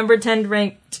 or number 10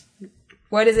 ranked.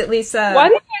 What is it, Lisa? Why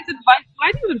do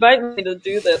you invite me to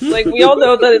do this? Like, we all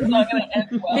know that it's not going to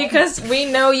end well. Because we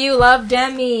know you love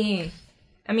Demi.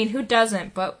 I mean, who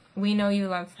doesn't? But we know you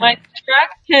love her. My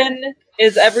track 10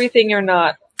 is Everything You're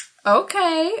Not.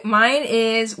 Okay. Mine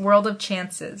is World of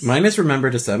Chances. Mine is Remember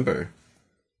December.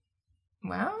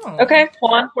 Wow. Okay,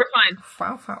 Juan, we're fine.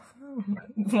 Wow, wow, wow.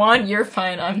 Juan, you're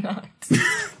fine. I'm not.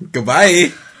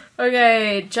 Goodbye.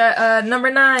 Okay. Number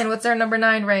 9. What's our number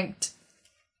 9 ranked?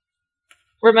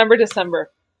 Remember December.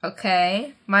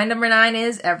 Okay. My number 9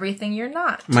 is Everything You're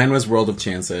Not. Mine was World of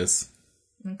Chances.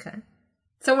 Okay.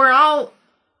 So we're all...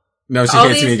 No, she All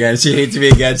hates me these- again. She hates me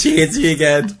again. She hates me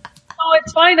again. Oh,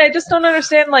 it's fine. I just don't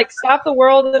understand, like, Stop the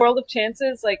World and World of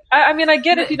Chances. Like, I mean, I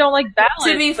get if you don't like balance.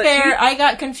 To be but fair, I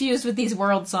got confused with these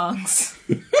world songs.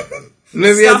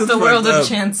 Maybe Stop that's the World fucked of up.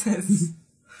 Chances.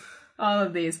 All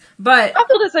of these. But, Stop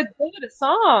the World is a good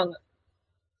song.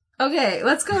 okay,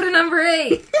 let's go to number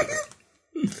 8.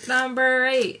 Number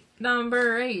 8.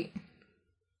 Number 8.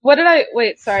 What did I...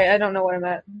 Wait, sorry, I don't know what I'm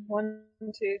at. 1, 2,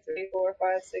 3, 4,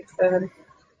 5, 6, 7...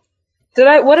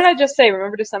 What did I just say?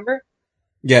 Remember December?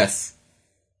 Yes.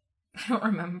 I don't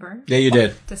remember. Yeah, you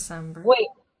did. December. Wait.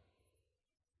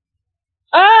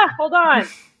 Hold on.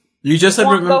 You just said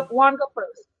Juan, remember. go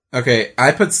first. Okay,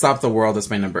 I put Stop the World as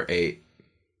my number 8.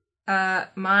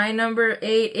 My number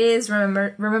 8 is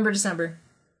Remember December.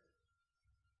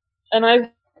 And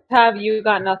I have You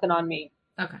Got Nothing on Me.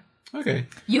 Okay. Okay.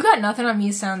 You Got Nothing on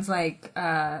Me sounds like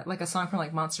a song from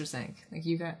like Monsters Inc. Like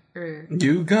you got or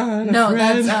You got a no,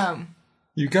 friend. that's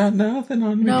You got nothing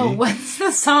on me. no. What's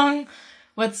the song?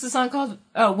 What's the song called?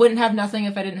 Oh, Wouldn't Have Nothing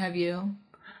If I Didn't Have You.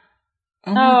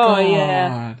 Oh, my Oh, God.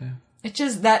 yeah. It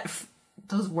just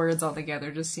those words all together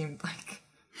just seemed like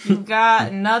you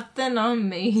got nothing on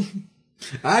me.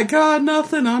 I got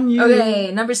nothing on you.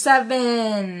 Okay, number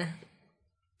 7.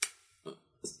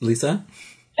 Lisa?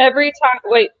 Every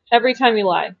Time You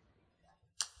Lie.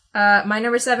 My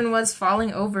number 7 was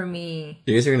Falling Over Me.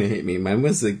 You guys are gonna hate me. Mine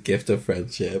was The Gift of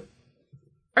Friendship.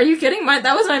 Are you kidding?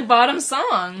 That was my bottom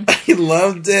song. I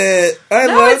loved it.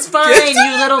 No, it's fine,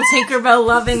 you little Tinkerbell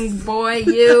loving boy,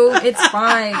 you. It's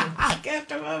fine.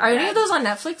 Gift of Are any of those on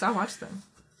Netflix? I'll watch them.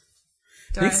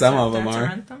 I think some of them do I have are. to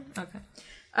rent them? Okay.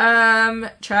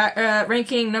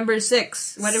 Ranking number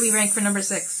 6. What did we rank for number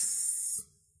 6?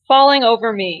 Falling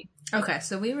Over Me. Okay,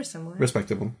 so we were similar.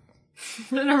 Respectable.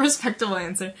 A respectable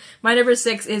answer. My number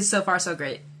 6 is So Far So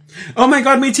Great. Oh my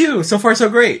god, me too. So far, so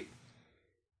great.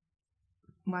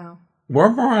 Wow. We're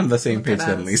more on the same Look page at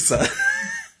than us. Lisa.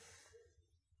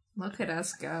 Look at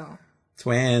us go.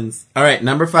 Twins. All right,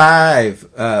 number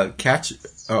 5. Catch.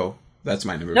 Oh, that's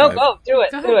my number 5. No, go. Do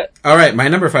it. Go Do ahead. it. All right, my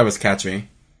number 5 was Catch Me.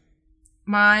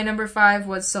 My number 5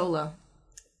 was Solo.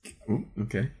 Ooh,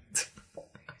 okay.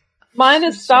 Mine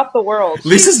is Stop the World.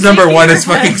 Lisa's number 1 is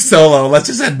fucking Solo. Let's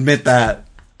just admit that.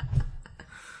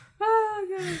 Oh,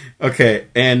 God. Okay,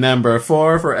 and number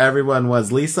 4 for everyone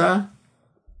was Lisa.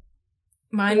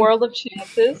 Mine, World of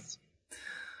Chances.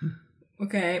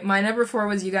 okay, my number 4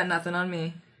 was You Got Nothing on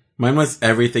Me. Mine was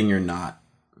Everything You're Not.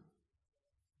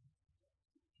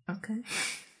 Okay.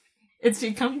 It's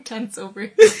become tense over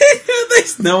here.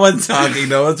 There's no one talking,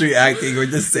 no one's reacting, we're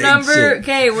just saying shit.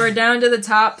 Okay, we're down to the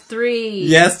top 3.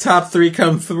 Yes, top 3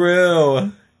 come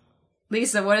through.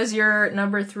 Lisa, what is your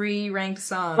number 3 ranked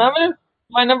song?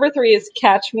 My number 3 is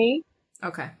Catch Me.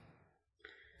 Okay.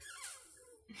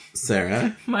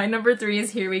 Sarah. My number 3 is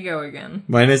Here We Go Again.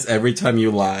 Mine is Every Time You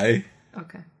Lie.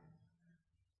 Okay.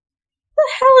 What the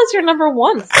hell is your number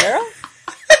 1, Sarah?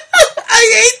 I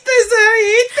hate this,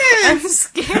 I'm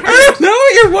scared. I don't know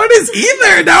what your 1 is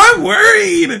either. Now I'm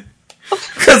worried.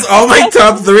 Because all my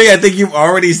top 3 I think you've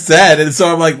already said. And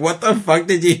so I'm like, what the fuck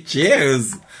did you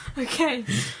choose? Okay.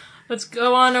 Let's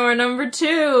go on to our number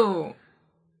 2.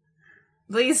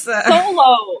 Lisa.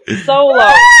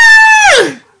 Solo.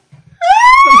 Okay.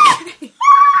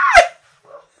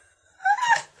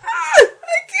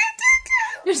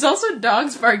 There's also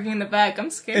dogs barking in the back. I'm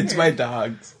scared. It's my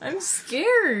dogs. I'm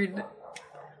scared.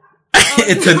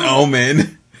 It's an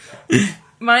omen.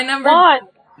 My number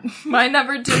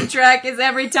 2 track is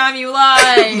Every Time You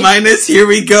Lie. Mine is Here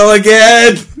We Go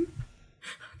Again.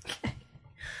 Okay.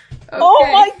 Oh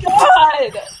my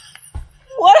god!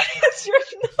 What is your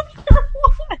number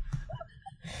 1?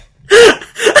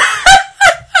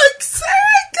 I'm sorry,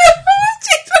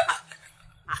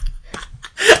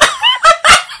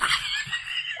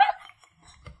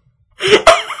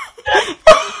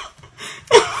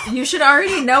 You should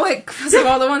already know it because of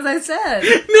all the ones I said.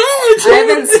 No, I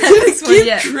haven't said this one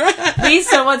yet. Track.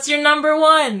 Lisa, what's your number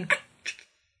 1?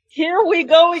 Here we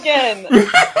go again.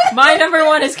 My number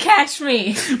 1 is Catch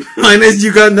Me. Mine is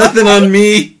You Got Nothing on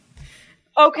Me.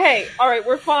 Okay, alright,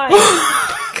 we're fine.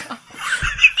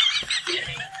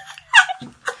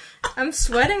 I'm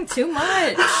sweating too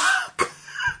much.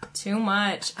 Too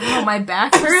much. Oh, my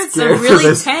back hurts. Scared I'm for really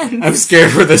this- tense. I'm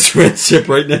scared for this friendship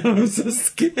right now. I'm so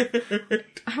scared.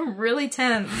 I'm really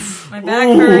tense. My back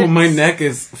Ooh, hurts. my neck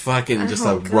is fucking just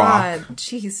a rock. God.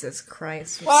 Jesus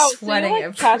Christ. I'm Wow, sweating. so you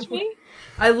like Catch Me?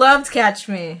 I loved Catch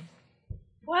Me.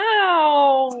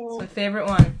 Wow. My favorite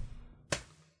one.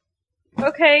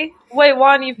 Okay. Wait,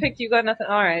 Juan, you picked You Got Nothing.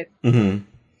 Alright. Mm-hmm.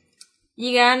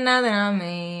 You got nothing on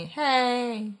me.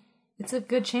 Hey. It's a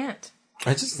good chant.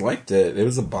 I just liked it. It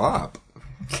was a bop.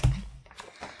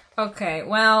 Okay,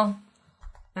 well,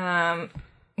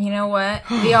 you know what?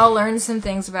 We all learned some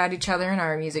things about each other in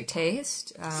our music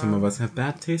taste. Some of us have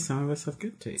bad taste, some of us have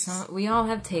good taste. We all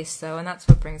have taste, though, and that's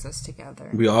what brings us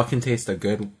together. We all can taste a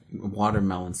good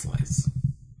watermelon slice.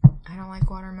 I don't like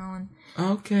watermelon.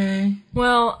 Okay.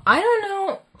 Well, I don't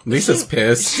know. Lisa's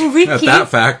pissed should we at keep- that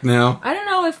fact now. I don't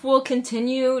know if we'll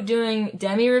continue doing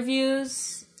Demi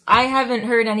reviews. I haven't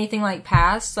heard anything like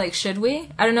past. Like, should we?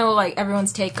 I don't know, like,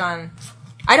 everyone's take on...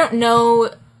 I don't know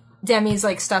Demi's,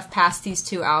 like, stuff past these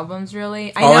 2 albums,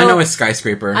 really. All I know is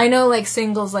Skyscraper. I know, like,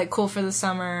 singles like Cool for the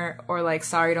Summer or, like,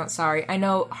 Sorry Don't Sorry. I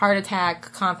know Heart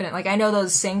Attack, Confident. Like, I know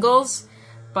those singles,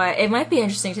 but it might be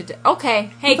interesting to do.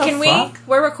 Okay. Hey, What the can fuck?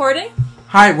 we're recording?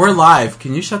 Hi, we're live.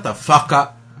 Can you shut the fuck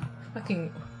up?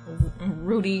 Fucking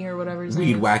Rudy or whatever his Weed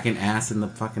name is. whacking ass in the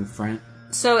fucking front.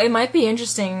 So it might be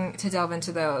interesting to delve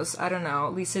into those. I don't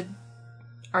know. Lisa,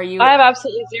 are you... I have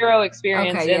absolutely zero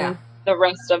experience Okay, in yeah. the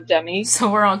rest of Demi.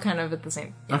 So we're all kind of at the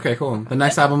same... Okay, cool. The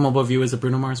next album we'll review is a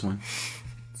Bruno Mars one.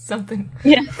 Something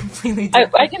Yeah. completely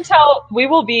different. I can tell we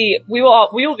will be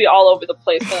all over the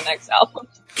place for the next album.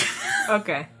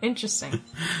 Okay, interesting.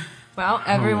 Well,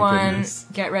 everyone, goodness.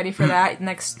 get ready for that.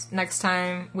 Next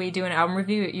time we do an album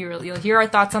review, you'll hear our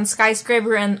thoughts on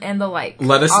Skyscraper and the like.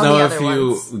 Let us all know the if other you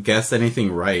ones. guessed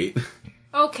anything right.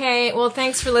 Okay, well,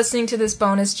 thanks for listening to this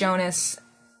bonus Jonas,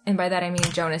 and by that I mean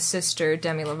Jonas' sister,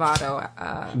 Demi Lovato,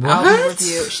 album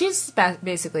review. She's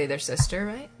basically their sister,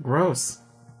 right? Gross.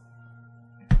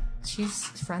 She's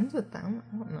friends with them.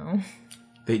 I don't know.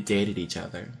 They dated each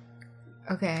other.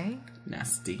 Okay.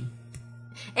 Nasty.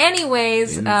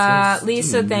 Anyways, Incest.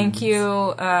 Lisa, thank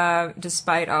you,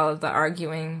 despite all of the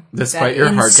arguing. Despite that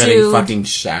your heart getting ensued. fucking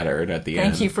shattered at the end.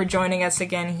 Thank you for joining us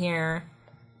again here.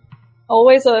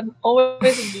 Always a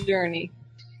journey.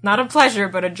 Not a pleasure,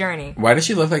 but a journey. Why does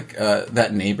she look like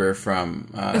that neighbor from...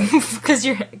 Because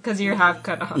you're half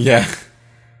cut off. yeah.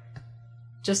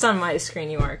 Just on my screen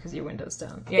you are, because your window's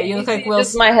down. Yeah, you look see like Wilson.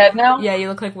 just my head now? Yeah, you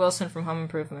look like Wilson from Home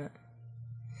Improvement.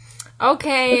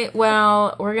 Okay,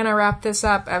 well, we're gonna wrap this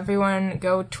up. Everyone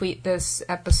go tweet this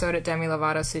episode at Demi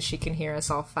Lovato so she can hear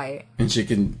us all fight. And she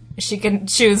can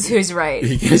choose who's right.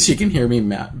 she can hear me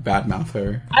badmouth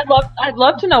her. I'd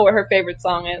love to know what her favorite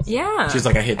song is. Yeah. She's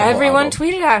like, I hate the whole Everyone album.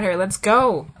 tweeted at her. Let's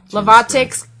go.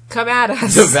 Lovatics, come at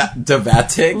us.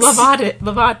 Devatics?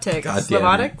 Lovatics. God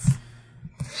damn it. Lovatics.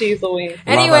 Jeez Louise.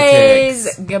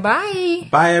 Anyways, goodbye.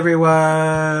 Bye,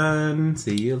 everyone.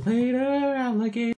 See you later, alligator.